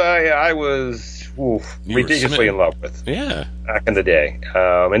Rogers, I was ridiculously in love with. Yeah. Back in the day.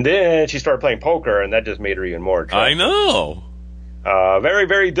 And then she started playing poker, and that just made her even more attractive. I know. Very,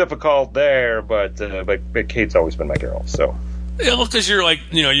 very difficult there, but Kate's always been my girl, so... Yeah, well, because you're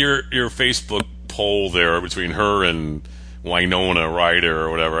your Facebook poll there between her and Winona Ryder or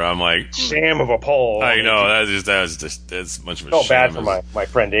whatever. I'm like sham of a poll. I know that's much of a shame. Bad for my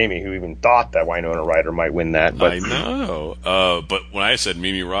friend Amy, who even thought that Winona Ryder might win that. But I know. But when I said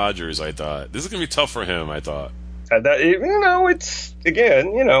Mimi Rogers, I thought this is gonna be tough for him. I thought it's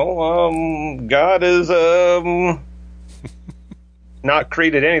again, God is not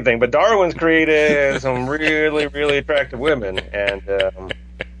created anything, but Darwin's created some really, really attractive women, and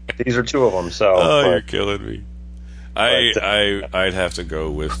these are two of them. So, you're killing me. I'd have to go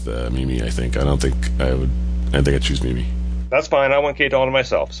with Mimi. I think. I don't think I would. I think I'd choose Mimi. That's fine. I want Kate all to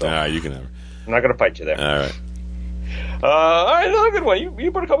myself. So you can have her. I'm not going to fight you there. All right. All right, another good one.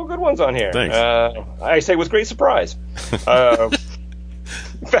 You put a couple good ones on here. Thanks. I say with great surprise.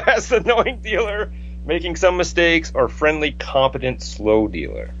 Fast, annoying dealer, making some mistakes, or friendly, competent, slow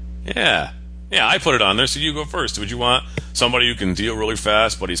dealer. Yeah, I put it on there, so you go first. Would you want somebody who can deal really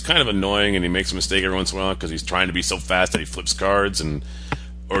fast, but he's kind of annoying and he makes a mistake every once in a while because he's trying to be so fast that he flips cards,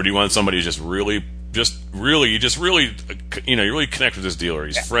 or do you want somebody who's you really connect with this dealer?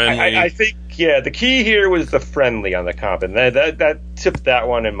 He's friendly. I think the key here was the friendly on the comp, and that tipped that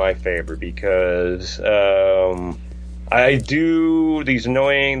one in my favor because I do these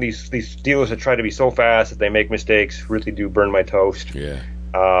dealers that try to be so fast that they make mistakes really do burn my toast. Yeah.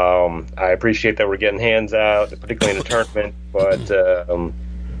 I appreciate that we're getting hands out, particularly in a tournament, but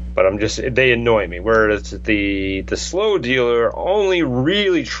they annoy me. Whereas the slow dealer only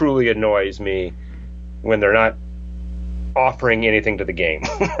really truly annoys me when they're not offering anything to the game,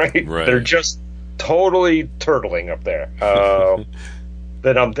 right? They're just totally turtling up there.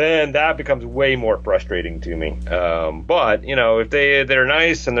 Then that becomes way more frustrating to me. But if they're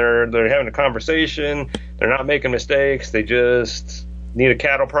nice and they're having a conversation, they're not making mistakes, they just need a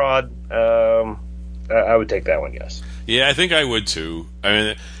cattle prod, I would take that one, yes. Yeah, I think I would too. I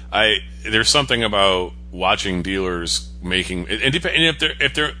mean, there's something about watching dealers making, and if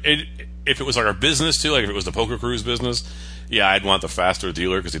it was like our business too, like if it was the Poker Cruise business, yeah, I'd want the faster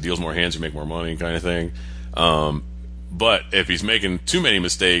dealer because he deals more hands, you make more money, kind of thing. But if he's making too many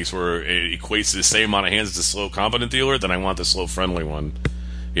mistakes where it equates to the same amount of hands as a slow, competent dealer, then I want the slow, friendly one.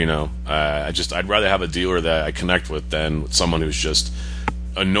 I'd rather have a dealer that I connect with than someone who's just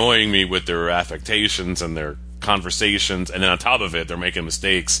annoying me with their affectations and their conversations, and then on top of it, they're making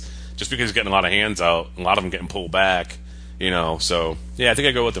mistakes just because he's getting a lot of hands out, a lot of them getting pulled back. So yeah, I think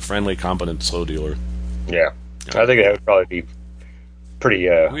I go with the friendly, competent, slow dealer. Yeah, I think that would probably be pretty.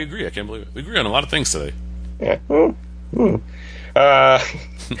 We agree. I can't believe it. We agree on a lot of things today. Yeah. All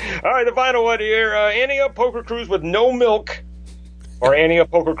right, the final one here. Ante Up Poker Cruise with no milk, or Ante Up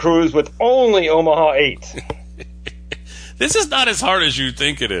Poker Cruise with only Omaha 8. This is not as hard as you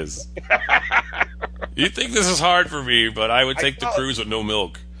think it is. You think this is hard for me, but I would take the cruise with no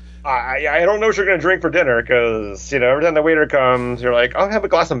milk. I don't know what you're going to drink for dinner because, every time the waiter comes, you're like, I'll have a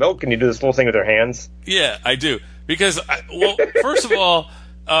glass of milk. Can you do this little thing with your hands? Yeah, I do. Because, first of all,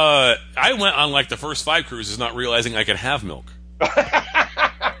 I went on like the first 5 cruises not realizing I could have milk.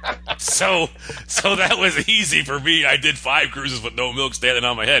 So that was easy for me. I did 5 cruises with no milk standing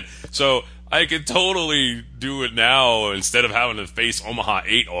on my head. So I could totally do it now instead of having to face Omaha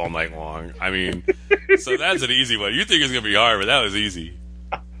 8 all night long. I mean, so that's an easy one. You think it's going to be hard, but that was easy.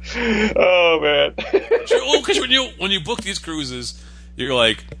 Oh, man. Well, because when you book these cruises, you're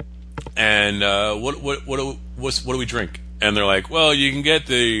like, and what do we drink? And they're like, well, you can get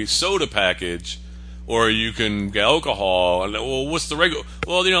the soda package, or you can get alcohol. And well, what's the regular?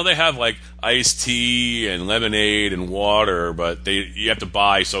 Well, they have like iced tea and lemonade and water, but you have to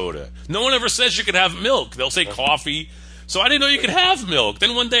buy soda. No one ever says you could have milk. They'll say coffee. So I didn't know you could have milk.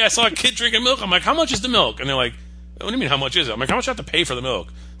 Then one day I saw a kid drinking milk. I'm like, how much is the milk? And they're like, what do you mean, how much is it? I'm like, how much do I have to pay for the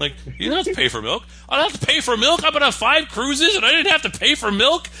milk? Like, you don't have to pay for milk. I don't have to pay for milk. I've been on 5 cruises and I didn't have to pay for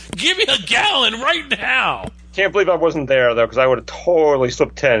milk. Give me a gallon right now. Can't believe I wasn't there, though, because I would have totally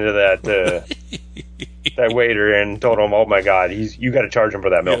slipped 10 to that that waiter and told him, oh, my God, you got to charge him for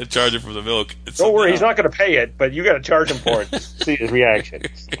that milk. You got to charge him for the milk. Don't worry, he's not going to pay it, but you got to charge him for it to see his reaction.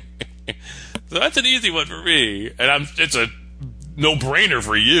 So that's an easy one for me, and it's a no-brainer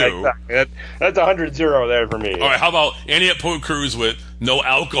for you. Exactly. That's 100-0 there for me. All right, how about Antioch Poker Cruise with no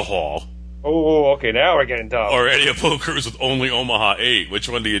alcohol? Oh, okay, now we're getting tough. Or Antioch Poker Cruise with only Omaha 8. Which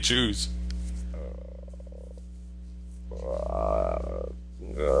one do you choose?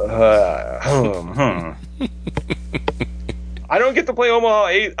 I don't get to play Omaha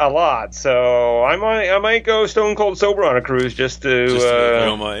 8 a lot, so I might go stone cold sober on a cruise just to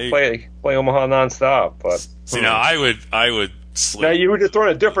play Omaha nonstop. But now I would slip. Now you were just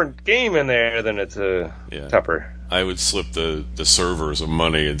throwing a different game in there, then it's tougher. I would slip the server some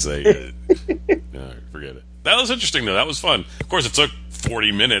money and say, forget it. That was interesting though. That was fun. Of course, it took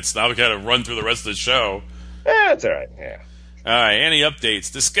 40 minutes. Now we got to run through the rest of the show. That's all right. Yeah. All right, Ante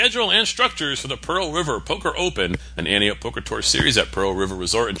updates. The schedule and structures for the Pearl River Poker Open, an Antioch Poker Tour series at Pearl River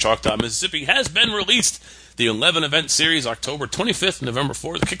Resort in Choctaw, Mississippi, has been released. The 11-event series, October 25th and November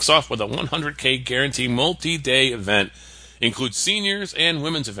 4th, kicks off with a $100K guarantee multi-day event. Includes seniors and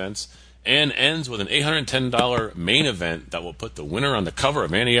women's events, and ends with an $810 main event that will put the winner on the cover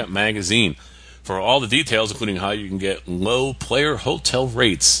of Antioch Magazine. For all the details, including how you can get low player hotel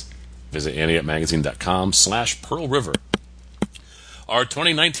rates, visit AntiochMagazine.com/Pearl River. Our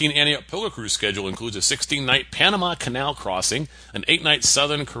 2019 Antioch Poker Cruise schedule includes a 16-night Panama Canal crossing, an 8-night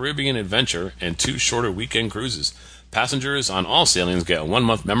Southern Caribbean adventure, and 2 shorter weekend cruises. Passengers on all sailings get a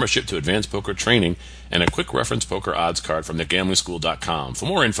 1-month membership to advanced poker training and a quick reference poker odds card from thegamblingschool.com. For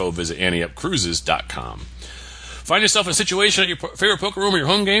more info, visit AntiochCruises.com. Find yourself in a situation at your favorite poker room or your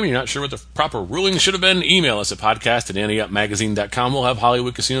home game and you're not sure what the proper ruling should have been? Email us at podcast@AntiochMagazine.com. We'll have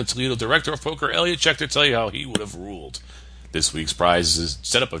Hollywood Casino Toledo Director of Poker, Elliot Schechter, tell you how he would have ruled. This week's prize is a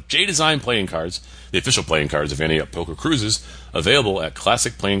setup of J-Design playing cards, the official playing cards of Antioch Poker Cruises, available at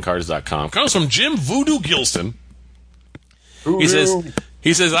ClassicPlayingCards.com. Comes from Jim Voodoo Gilston. He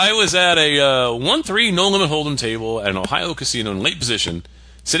says, I was at a 1-3 no-limit hold'em table at an Ohio casino in late position,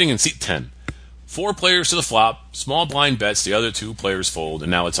 sitting in seat 10. 4 players to the flop, small blind bets, the other 2 players fold,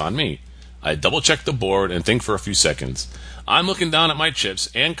 and now it's on me. I double-check the board and think for a few seconds. I'm looking down at my chips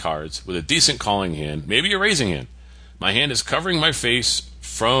and cards with a decent calling hand, maybe a raising hand. My hand is covering my face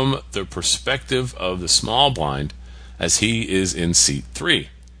from the perspective of the small blind as he is in seat 3.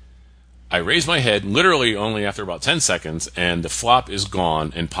 I raise my head literally only after about 10 seconds, and the flop is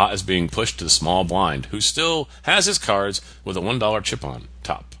gone, and pot is being pushed to the small blind, who still has his cards with a $1 chip on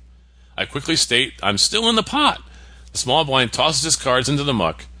top. I quickly state I'm still in the pot. The small blind tosses his cards into the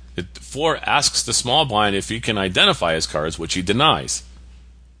muck. The floor asks the small blind if he can identify his cards, which he denies.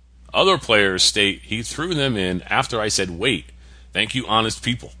 Other players state he threw them in after I said, wait, thank you, honest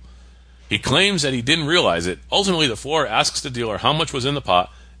people. He claims that he didn't realize it. Ultimately, the floor asks the dealer how much was in the pot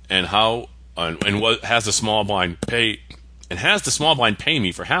and what has the small blind pay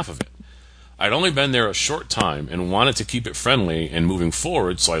me for half of it. I'd only been there a short time and wanted to keep it friendly and moving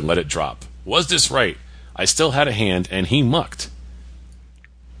forward, so I let it drop. Was this right? I still had a hand, and he mucked.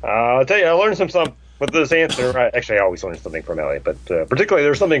 I'll tell you, I learned some stuff with this answer. Actually, I always learn something from Elliot, but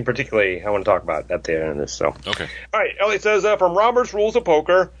there's something particularly I want to talk about at the end of this. So, okay. All right, Elliot says, from Robert's Rules of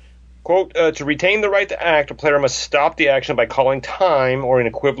Poker, quote, to retain the right to act, a player must stop the action by calling time or an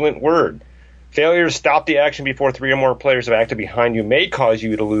equivalent word. Failure to stop the action before 3 or more players have acted behind you may cause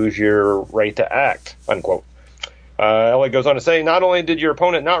you to lose your right to act, unquote. Elliot goes on to say, not only did your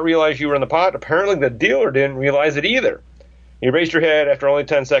opponent not realize you were in the pot, apparently the dealer didn't realize it either. You raised your head after only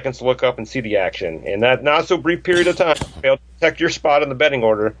 10 seconds to look up and see the action. In that not-so-brief period of time, you failed to protect your spot in the betting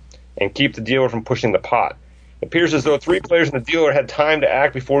order and keep the dealer from pushing the pot. It appears as though 3 players in the dealer had time to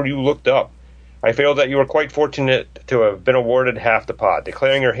act before you looked up. I feel that you were quite fortunate to have been awarded half the pot.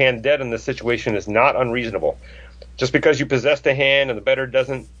 Declaring your hand dead in this situation is not unreasonable. Just because you possessed a hand and the bettor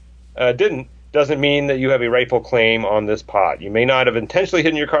doesn't mean that you have a rightful claim on this pot. You may not have intentionally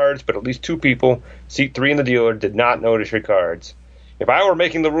hidden your cards, but at least 2 people, seat 3 in the dealer, did not notice your cards. If I were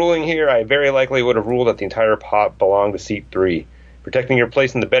making the ruling here, I very likely would have ruled that the entire pot belonged to seat 3. Protecting your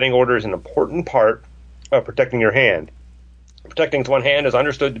place in the betting order is an important part of protecting your hand. Protecting one hand is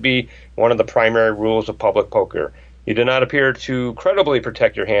understood to be one of the primary rules of public poker. You did not appear to credibly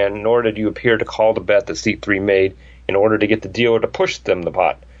protect your hand, nor did you appear to call the bet that seat 3 made in order to get the dealer to push them the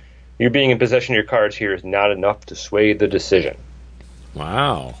pot. You being in possession of your cards here is not enough to sway the decision.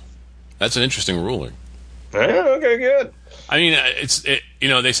 Wow. That's an interesting ruling. Okay, good. I mean,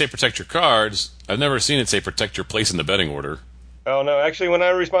 they say protect your cards. I've never seen it say protect your place in the betting order. Oh, no, actually, when I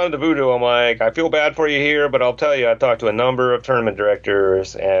responded to Voodoo, I'm like, I feel bad for you here, but I'll tell you, I talked to a number of tournament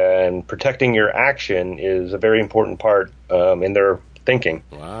directors, and protecting your action is a very important part in their thinking.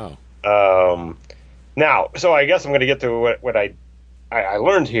 Wow. Now, so I guess I'm going to get to what I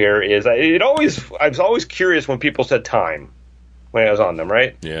learned here is I was always curious when people said time when I was on them,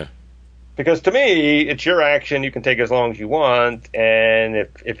 right? Yeah. Because to me, it's your action. You can take as long as you want, and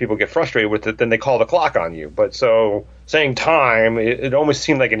if people get frustrated with it, then they call the clock on you. But so saying time, it almost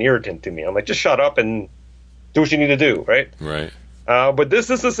seemed like an irritant to me. I'm like, just shut up and do what you need to do, right? Right. But this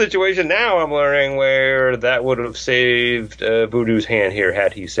is the situation now I'm learning where that would have saved Voodoo's hand here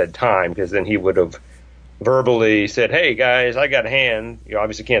had he said time, because then he would have verbally said, hey, guys, I got a hand. You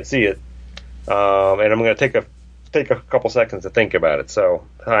obviously can't see it. And I'm going to take a couple seconds to think about it. So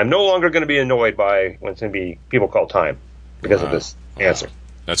I'm no longer going to be annoyed by when people call time because of this answer.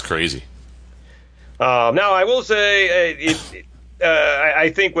 That's crazy. Now, I will say I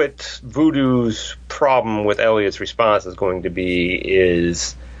think what Voodoo's problem with Elliot's response is going to be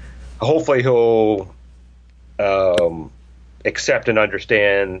is hopefully he'll accept and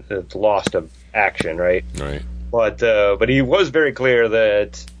understand the loss of action, right? Right. But he was very clear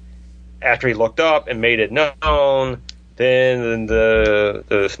that after he looked up and made it known, then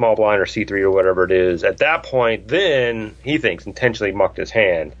the small blind or C3 or whatever it is, at that point, then he thinks intentionally mucked his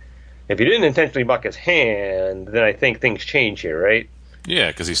hand. If he didn't intentionally muck his hand, then I think things change here, right? Yeah,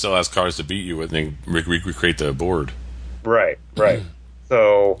 because he still has cards to beat you with and recreate the board. Right.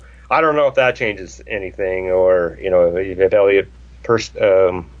 So I don't know if that changes anything, or if Elliot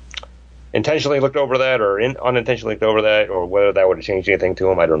intentionally looked over that or unintentionally looked over that, or whether that would have changed anything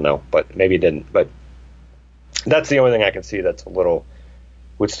to him, I don't know. But maybe it didn't. But that's the only thing I can see that's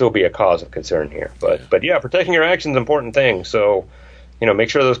would still be a cause of concern here. But yeah, protecting your action is an important thing. So, make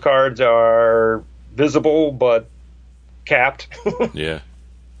sure those cards are visible but capped. Yeah.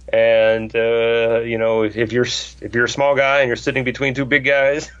 And if you're a small guy and you're sitting between 2 big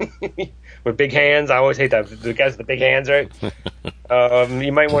guys with big hands, I always hate that, the guys with the big hands, right?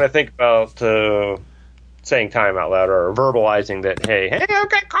 You might want to think about saying time out loud or verbalizing that, hey, I've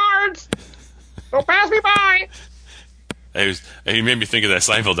got cards, don't pass me by. He made me think of that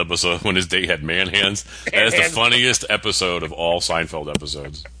Seinfeld episode when his date had man hands. That is the funniest episode of all Seinfeld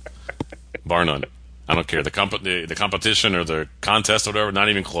episodes, bar none. I don't care. The competition or the contest or whatever, not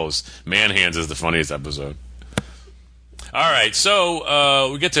even close. Man hands is the funniest episode. All right,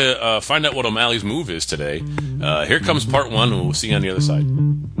 so we get to find out what O'Malley's move is today. Here comes part 1, and we'll see you on the other side.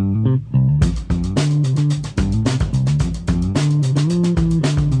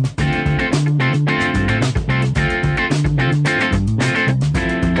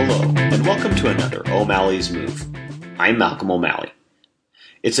 Hello, and welcome to another O'Malley's Move. I'm Malcolm O'Malley.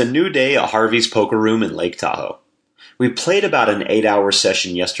 It's a new day at Harvey's Poker Room in Lake Tahoe. We played about an 8-hour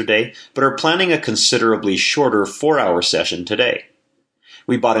session yesterday, but are planning a considerably shorter 4-hour session today.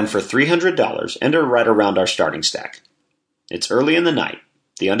 We bought in for $300 and are right around our starting stack. It's early in the night.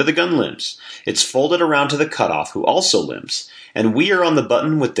 The under the gun limps. It's folded around to the cutoff, who also limps, and we are on the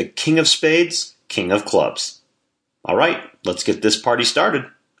button with the king of spades, king of clubs. All right, let's get this party started.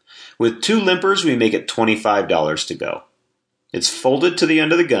 With 2 limpers, we make it $25 to go. It's folded to the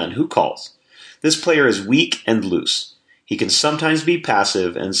end of the gun, who calls. This player is weak and loose. He can sometimes be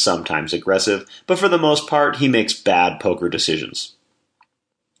passive and sometimes aggressive, but for the most part, he makes bad poker decisions.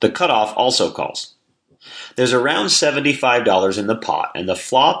 The cutoff also calls. There's around $75 in the pot, and the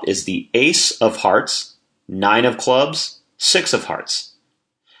flop is the ace of hearts, 9 of clubs, 6 of hearts.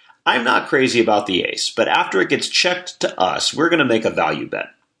 I'm not crazy about the ace, but after it gets checked to us, we're going to make a value bet.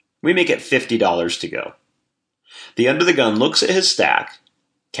 We make it $50 to go. The under the gun looks at his stack,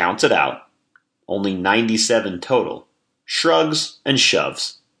 counts it out, only 97 total, shrugs and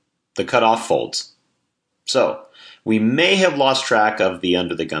shoves. The cutoff folds. So, we may have lost track of the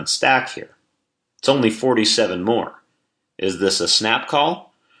under the gun stack here. It's only 47 more. Is this a snap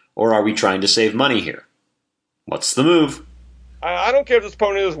call, or are we trying to save money here? What's the move? I don't care if this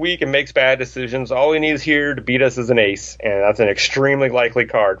opponent is weak and makes bad decisions. All he needs here to beat us is an ace, and that's an extremely likely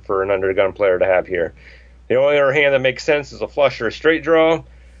card for an under the gun player to have here. The only other hand that makes sense is a flush or a straight draw.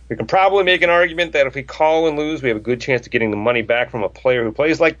 We can probably make an argument that if we call and lose, we have a good chance of getting the money back from a player who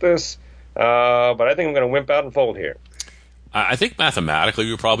plays like this. But I think I'm going to wimp out and fold here. I think mathematically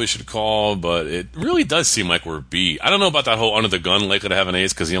we probably should call, but it really does seem like we're beat. I don't know about that whole under the gun likely to have an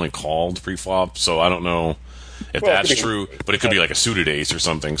ace because he only called pre-flop, so I don't know if that's true. But it could be like a suited ace or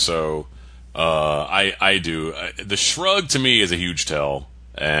something. So I do. The shrug to me is a huge tell,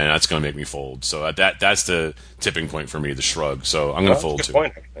 and that's going to make me fold. So that's the tipping point for me, the shrug. So I'm going to fold too.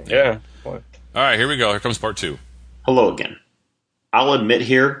 Point. Yeah. All right, here we go. Here comes part 2. Hello again. I'll admit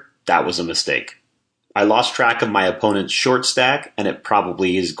here, that was a mistake. I lost track of my opponent's short stack, and it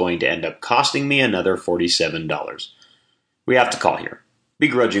probably is going to end up costing me another $47. We have to call here,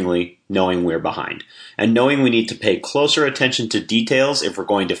 begrudgingly, knowing we're behind, and knowing we need to pay closer attention to details if we're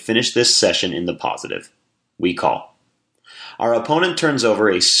going to finish this session in the positive. We call. Our opponent turns over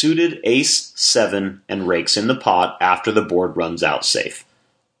a suited ace-7 and rakes in the pot after the board runs out safe.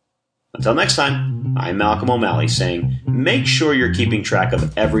 Until next time, I'm Malcolm O'Malley saying, make sure you're keeping track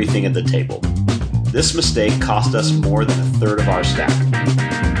of everything at the table. This mistake cost us more than a third of our stack.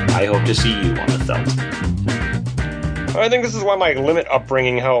 I hope to see you on the felt. I think this is why my limit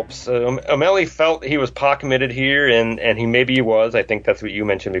upbringing helps. O'Malley felt he was pot committed here, and maybe he was. I think that's what you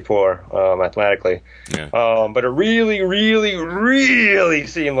mentioned before, mathematically. Yeah. But it really, really, really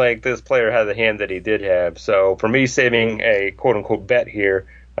seemed like this player had the hand that he did have. So for me, saving a quote-unquote bet here,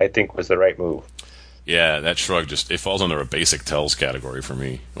 I think was the right move. Yeah, that shrug it falls under a basic tells category for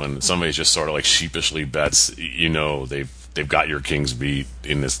me. When somebody just sort of like sheepishly bets, you know, they've got your kings beat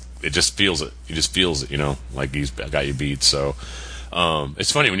in this. It just feels it. He just feels it, you know, like he's got you beat. So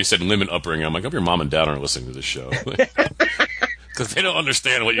it's funny when you said limit upbringing. I'm like, I hope your mom and dad aren't listening to this show because they don't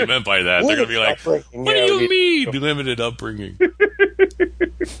understand what you meant by that. They're gonna be like, "What do you mean limited upbringing?"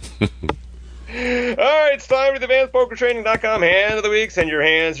 All right, it's time for the AdvancedPokerTraining.com Hand of the Week. Send your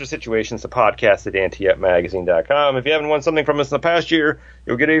hands or situations to podcast@anteupmagazine.com. If you haven't won something from us in the past year,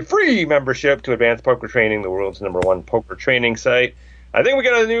 you'll get a free membership to Advanced Poker Training, the world's #1 poker training site. I think we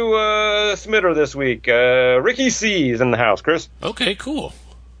got a new submitter this week. Ricky C is in the house, Chris. Okay, cool.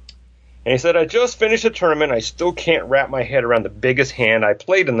 And he said, I just finished a tournament. I still can't wrap my head around the biggest hand I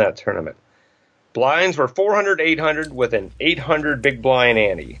played in that tournament. Blinds were 400, 800 with an 800 big blind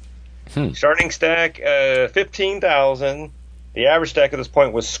ante. Starting stack, 15,000. The average stack at this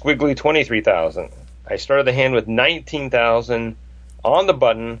point was squiggly 23,000. I started the hand with 19,000 on the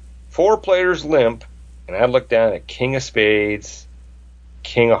button, 4 players limp, and I looked down at King of Spades,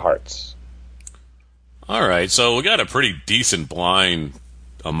 King of Hearts. All right, so we got a pretty decent blind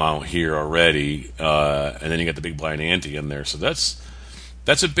amount here already, and then you got the big blind ante in there, so that's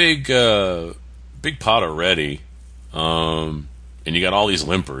a big pot already, and you got all these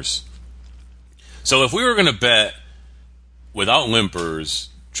limpers. So if we were going to bet without limpers,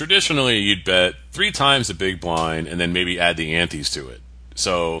 traditionally you'd bet 3 times the big blind and then maybe add the antes to it.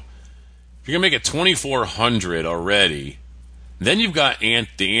 So if you're going to make it 2,400 already, then you've got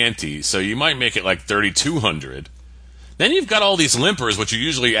the ante, so you might make it like 3,200. Then you've got all these limpers, which you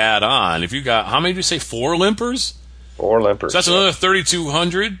usually add on. If you got, how many did you say, 4 limpers? 4 limpers. So that's another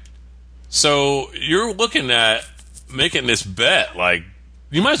 3,200. So you're looking at making this bet like,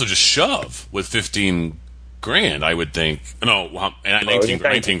 you might as well just shove with 15 grand, I would think. No,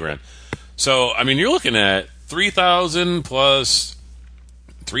 19 grand. So, I mean, you're looking at 3,000 plus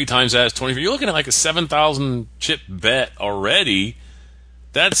 3 times that is 20. You're looking at like a 7,000 chip bet already.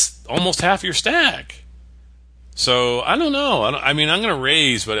 That's almost half your stack. So, I don't know. I mean, I'm going to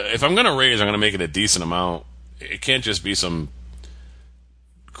raise, but if I'm going to raise, I'm going to make it a decent amount. It can't just be some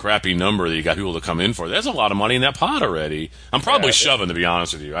crappy number that you got people to come in for. There's a lot of money in that pot already. I'm probably shoving, to be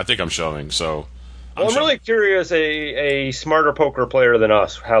honest with you. I think I'm shoving. So I'm really curious, a smarter poker player than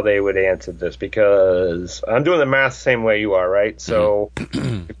us, how they would answer this, because I'm doing the math the same way you are, right? So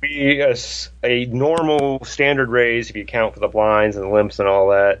if we a normal standard raise, if you count for the blinds and the limps and all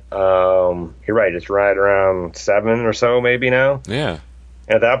that, you're right, it's right around 7 or so maybe now. Yeah.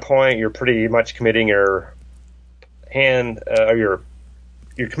 At that point, you're pretty much committing your hand, or you're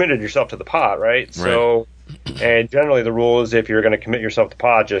committed yourself to the pot, right? So, and generally the rule is if you're going to commit yourself to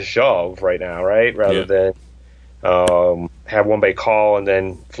pot, just shove right now, right? Rather than have one bay call and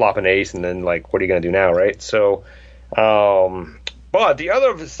then flop an ace, and then like, what are you going to do now, right? So, but the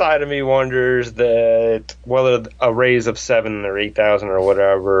other side of me wonders that whether a raise of 7 or 8,000 or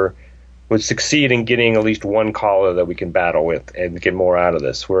whatever would succeed in getting at least one caller that we can battle with and get more out of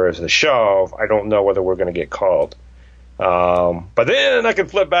this. Whereas the shove, I don't know whether we're going to get called. But then I can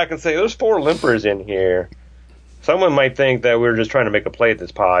flip back and say, there's 4 limpers in here. Someone might think that we're just trying to make a play at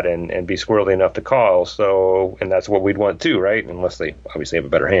this pot and be squirrely enough to call. So, and that's what we'd want too, right? Unless they obviously have a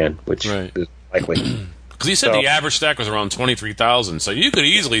better hand, which is likely. Because he said the average stack was around 23,000, so you could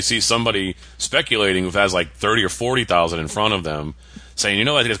easily see somebody speculating who has like 30 or 40,000 in front of them, saying, you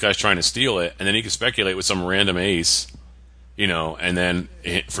know, I think this guy's trying to steal it, and then he could speculate with some random ace, you know, and then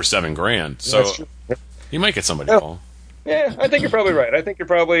hit for $7,000. So you might get somebody to call. Yeah, I think you're probably right. I think you're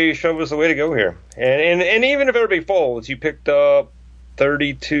probably shove is the way to go here. And even if everybody folds, you picked up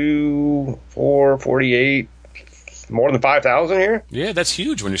 32, 4, 48, more than 5,000 here. Yeah, that's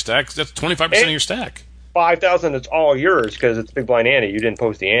huge when you stack. That's 25% of your stack. 5,000, it's all yours because it's big blind ante. You didn't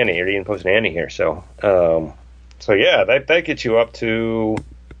post the ante, or you didn't post an ante here. So, yeah, that gets you up to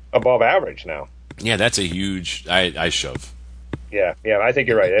above average now. Yeah, that's a huge. I shove. Yeah, I think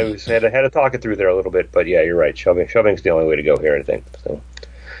you're right. I had to talk it through there a little bit, but yeah, you're right. Shoving's the only way to go here, I think. So,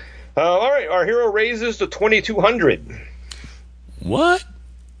 all right, our hero raises to 2,200. What?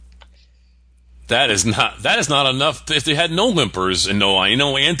 That is not enough. If they had no limpers and no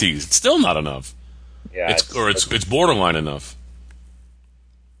antes, it's still not enough. Yeah, it's borderline enough.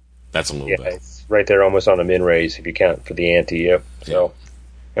 That's a little bit. It's right there, almost on a min raise if you count for the ante. Yep. So.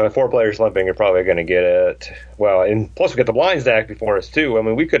 And with 4 players limping, you're probably going to get it. Well, and plus we got the blind stack before us too. I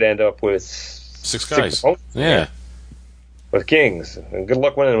mean, we could end up with 6 guys. Yeah. With kings. And good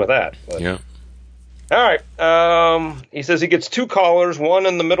luck winning with that. But. Yeah. All right. He says he gets 2 callers, one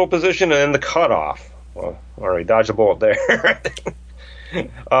in the middle position and then the cutoff. Well, all right, dodge a bullet there.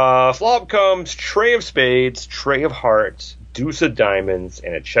 Flop comes tray of spades, tray of hearts, deuce of diamonds,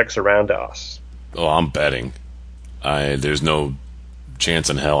 and it checks around to us. Oh, I'm betting. There's no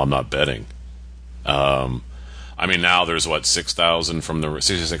chance in hell I'm not betting. I mean, now there's 6,000 from the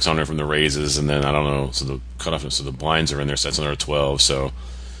 6,600 from the raises, and then I don't know. So the cutoff, so the blinds are in there. So that's another 12. So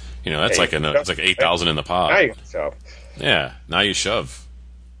you know that's it's like 8,000 in the pot. Now you shove. Yeah, now you shove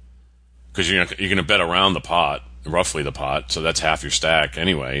because you're going to bet around the pot, roughly the pot. So that's half your stack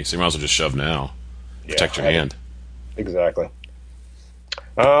anyway. So you might as well just shove now. Protect your hand. Exactly.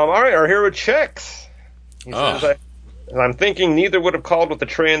 All right, our hero checks. He says, I'm thinking neither would have called with the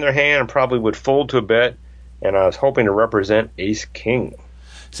tray in their hand and probably would fold to a bet, and I was hoping to represent ace-king.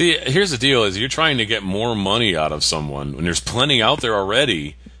 See, here's the deal, is you're trying to get more money out of someone when there's plenty out there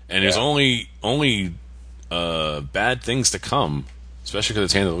already, and there's only bad things to come, especially because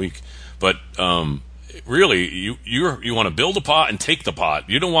it's hand of the week. But really, you want to build a pot and take the pot.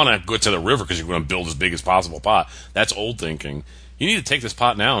 You don't want to go to the river because you're going to build as big as possible pot. That's old thinking. You need to take this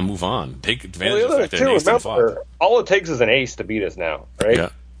pot now and move on. Take advantage of the fact that an ace didn't flop. All it takes is an ace to beat us now, right? Yeah.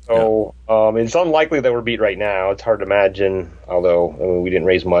 So it's unlikely that we're beat right now. It's hard to imagine, although we didn't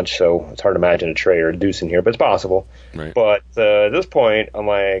raise much, so it's hard to imagine a tray or a deuce in here, but it's possible. Right. But at this point, I'm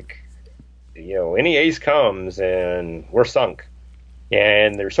like, any ace comes and we're sunk.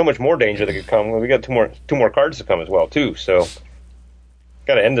 And there's so much more danger that could come. We got two more cards to come as well, too. So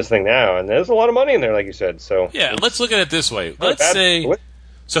got to end this thing now. And there's a lot of money in there, like you said. So yeah, let's look at it this way. Let's say,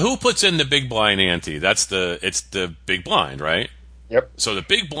 so who puts in the big blind ante? It's the big blind, right? Yep. So the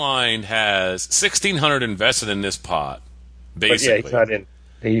big blind has $1,600 invested in this pot, basically. But yeah, he's not in.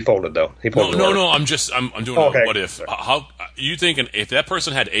 He folded though. He folded. No. I'm doing a what if. How you thinking? If that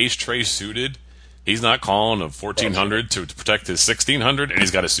person had ace tray suited, he's not calling a 1,400 to protect his 1,600, and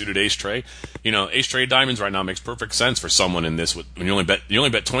he's got a suited ace tray. Ace tray diamonds right now makes perfect sense for someone in this. When you only bet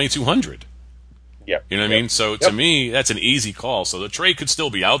 2,200. Yeah. You know what I mean? So to me, that's an easy call. So the tray could still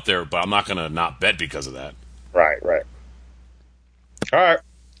be out there, but I'm not going to not bet because of that. Right. All right.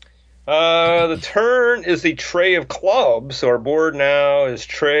 The turn is the tray of clubs. So our board now is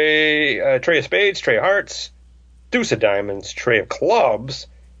tray of spades, tray of hearts, deuce of diamonds, tray of clubs.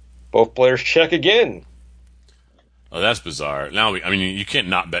 Both players check again. Oh, that's bizarre. Now, you can't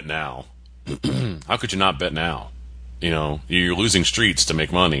not bet now. How could you not bet now? You're losing streets to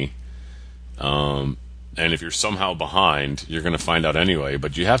make money. And if you're somehow behind, you're going to find out anyway.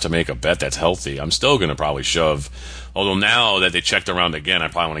 But you have to make a bet that's healthy. I'm still going to probably shove. Although now that they checked around again, I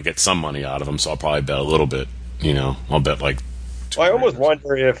probably want to get some money out of them, so I'll probably bet a little bit. I'll bet like. Well, I almost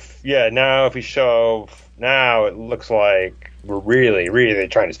wonder if we shove, now it looks like we're really, really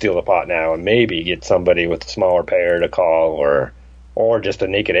trying to steal the pot now, and maybe get somebody with a smaller pair to call, or just a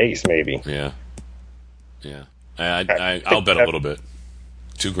naked ace, maybe. Yeah. I'll bet a little bit.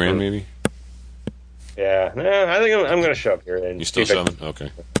 $2,000 maybe. Yeah, I think I'm going to shove here. And You still shoving?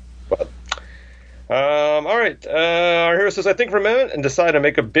 Okay. But, all right. Our hero says, I think for a minute and decide to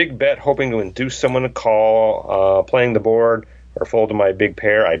make a big bet, hoping to induce someone to call. Playing the board or folding my big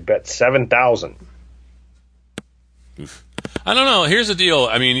pair, I bet 7,000. I don't know. Here's the deal.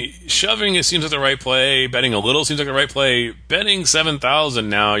 I mean, shoving it seems like the right play. Betting a little seems like the right play. Betting 7,000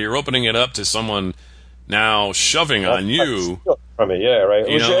 now, you're opening it up to someone now shoving on you. From it, yeah, right.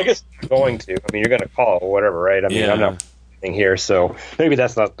 You Which know? I guess you're going to. I mean, you're going to call or whatever, right? I mean, Yeah. I'm not here, so maybe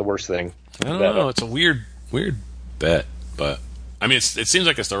that's not the worst thing. I don't know. It's a weird bet, but I mean, it seems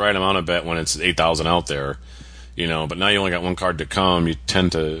like it's the right amount of bet when it's 8,000 out there, But now you only got one card to come. You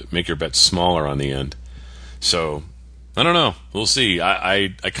tend to make your bet smaller on the end. So I don't know. We'll see.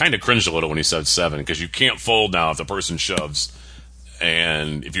 I kind of cringed a little when he said 7 because you can't fold now if the person shoves,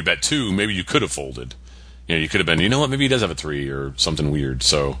 and if you bet 2, maybe you could have folded. You could have been. You know what? Maybe he does have a 3 or something weird.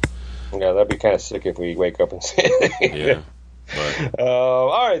 So Yeah, that'd be kind of sick if we wake up and say yeah. But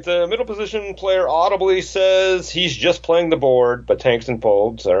all right, the middle position player audibly says he's just playing the board, but tanks and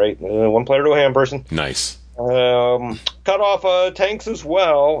folds. All right, one player to a hand person. nice. Cut off tanks as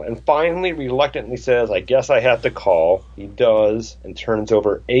well, and finally reluctantly says, I guess I have to call. He does, and turns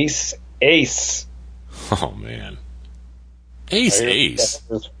over ace. Oh man. Ace. He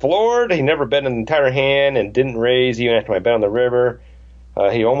was floored. He never bet an entire hand and didn't raise even after my bet on the river.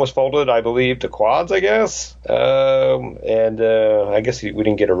 He almost folded, I believe, to quads, I guess. I guess we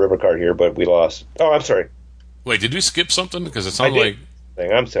didn't get a river card here, but we lost. Oh, I'm sorry. Wait, did we skip something? Because it sounded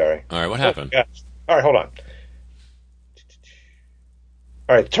like. I'm sorry. All right, what happened? Oh, all right, hold on.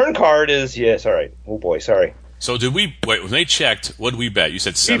 All right, the turn card is yes. All right. Oh boy, sorry. So did we wait? When they checked, what did we bet? You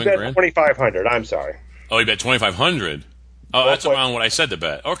said He $7,000. bet 2,500. I'm sorry. Oh, he bet 2,500. Oh, that's around what I said to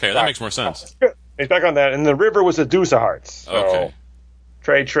bet. Okay, that makes more sense. Good. He's back on that, and the river was a deuce of hearts. So, Okay.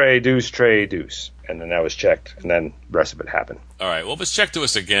 Tray, deuce, and then that was checked, and then the rest of it happened. All right. Well, if it's checked to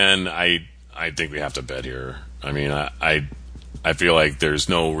us again, I think we have to bet here. I mean, I feel like there's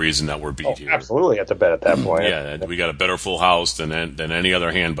no reason that we're beat here. Absolutely, at the bet at that point. Yeah, we got a better full house than any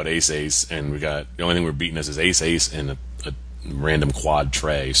other hand but ace, and we got the only thing we're beating is ace, and a random quad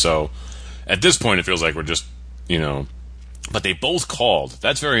tray. So at this point, it feels like we're just but they both called.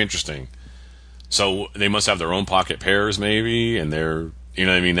 That's very interesting. So they must have their own pocket pairs, maybe, and they're what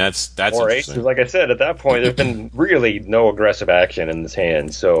I mean. That's Or interesting. aces. Like I said, at that point, there's been really no aggressive action in this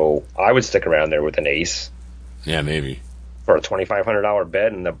hand, so I would stick around there with an ace Yeah, maybe. for a $2,500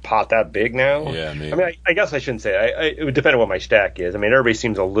 bet and a pot that big now. Yeah, maybe. I mean, I guess I shouldn't say it. It would depend on what my stack is. I mean, everybody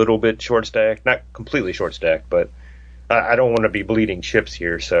seems a little bit short stacked, not completely short stacked, but I don't want to be bleeding chips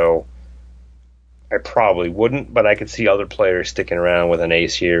here, so I probably wouldn't. But I could see other players sticking around with an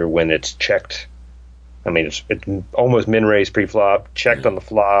ace here when it's checked. I mean, it's almost min raise pre-flop, checked on the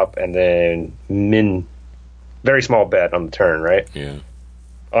flop, and then very small bet on the turn, right? Yeah.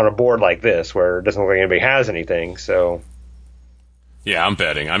 On a board like this where it doesn't look like anybody has anything, so. Yeah, I'm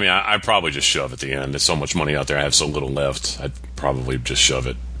betting. I mean, I'd probably just shove at the end. There's so much money out there. I have so little left. I'd probably just shove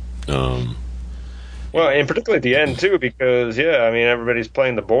it. Well, and particularly at the end, too, because, I mean, everybody's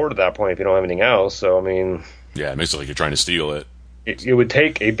playing the board at that point if you don't have anything else. So, I mean, Yeah, it makes it like you're trying to steal it. it would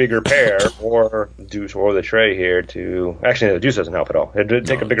take a bigger pair or deuce or the tray here to. Actually, the deuce doesn't help at all. It would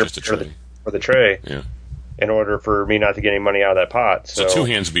take No, a bigger just a pair tray. for the tray Yeah. in order for me not to get any money out of that pot. So 2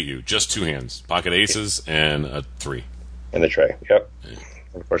 hands beat you. Just 2 hands. Pocket aces and a 3. In the tray, yep.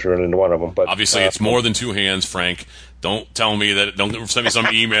 Of course, we're into one of them. But Obviously, it's more than 2 hands, Frank. Don't tell me that. Don't send me some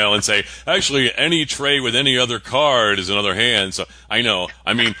email and say, actually, any tray with any other card is another hand. So I know.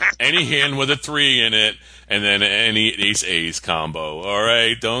 I mean, any hand with a 3 in it, and then any ace combo. All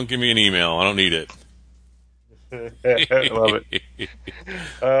right, don't give me an email. I don't need it. I love it.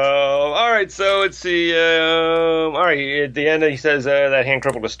 All right, so let's see. All right, at the end, he says that hand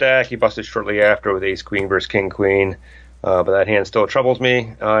crippled a stack. He busted shortly after with ace queen versus king queen. But that hand still troubles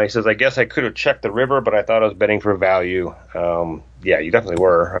me. He says, I guess I could have checked the river, but I thought I was betting for value. Yeah, you definitely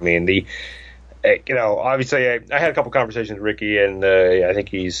were. I mean, obviously I had a couple conversations with Ricky, and I think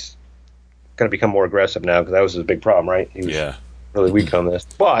he's going to become more aggressive now because that was his big problem, right? He was really weak on this.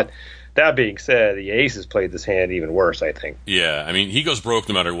 But that being said, the aces played this hand even worse, I think. Yeah, I mean, he goes broke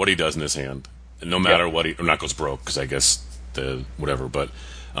no matter what he does in this hand. No matter what or not goes broke, because I guess whatever, but...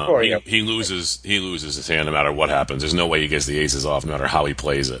 He loses his hand no matter what happens. There's no way he gets the aces off no matter how he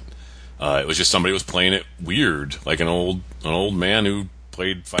plays it. It was just somebody was playing it weird, like an old man who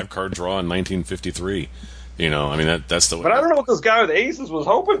played 5-card draw in 1953. I mean that's the way. But I don't know what this guy with aces was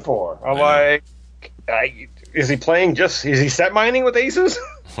hoping for. I'm like, is he playing is he set mining with aces?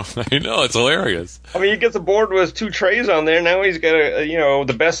 I know, it's hilarious. I mean, he gets a board with 2 trays on there. Now he's got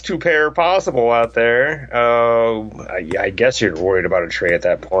the best 2 pair possible out there. I guess you're worried about a tray at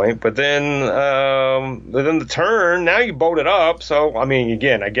that point. But then the turn, now you boat it up. So, I mean,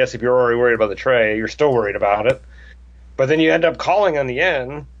 again, I guess if you're already worried about the tray, you're still worried about it. But then you end up calling on the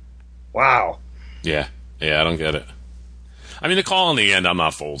end. Wow. Yeah, I don't get it. I mean, the call on the end, I'm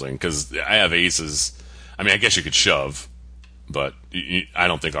not folding because I have aces. I mean, I guess you could shove. But I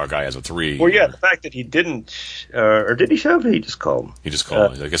don't think our guy has a 3. Well, yeah, the fact that he didn't, or did he shove? He just called. He just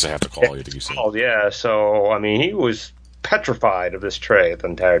called. I guess I have to call you. Think you said? Called, yeah. So I mean, he was petrified of this tray the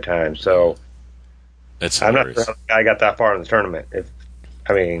entire time. So it's I'm not sure how the guy got that far in the tournament.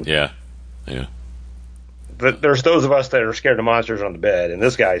 Yeah. But there's those of us that are scared of monsters on the bed, and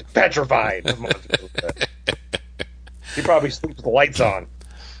this guy's petrified of monsters on the bed. He probably sleeps with the lights on.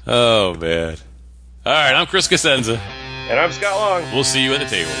 Oh man! All right, I'm Chris Cosenza. And I'm Scott Long. We'll see you at the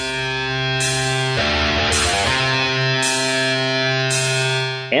tables.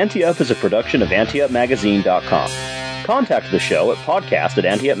 Ante Up is a production of AnteUpMagazine.com. Contact the show at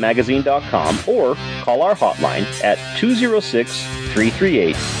podcast@AnteUpMagazine.com or call our hotline at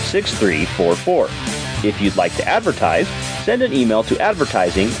 206-338-6344. If you'd like to advertise, send an email to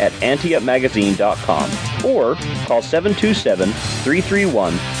advertising@AnteUpMagazine.com or call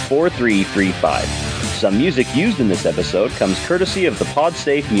 727-331-4335. Some music used in this episode comes courtesy of the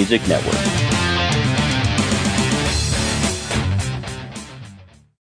PodSafe Music Network.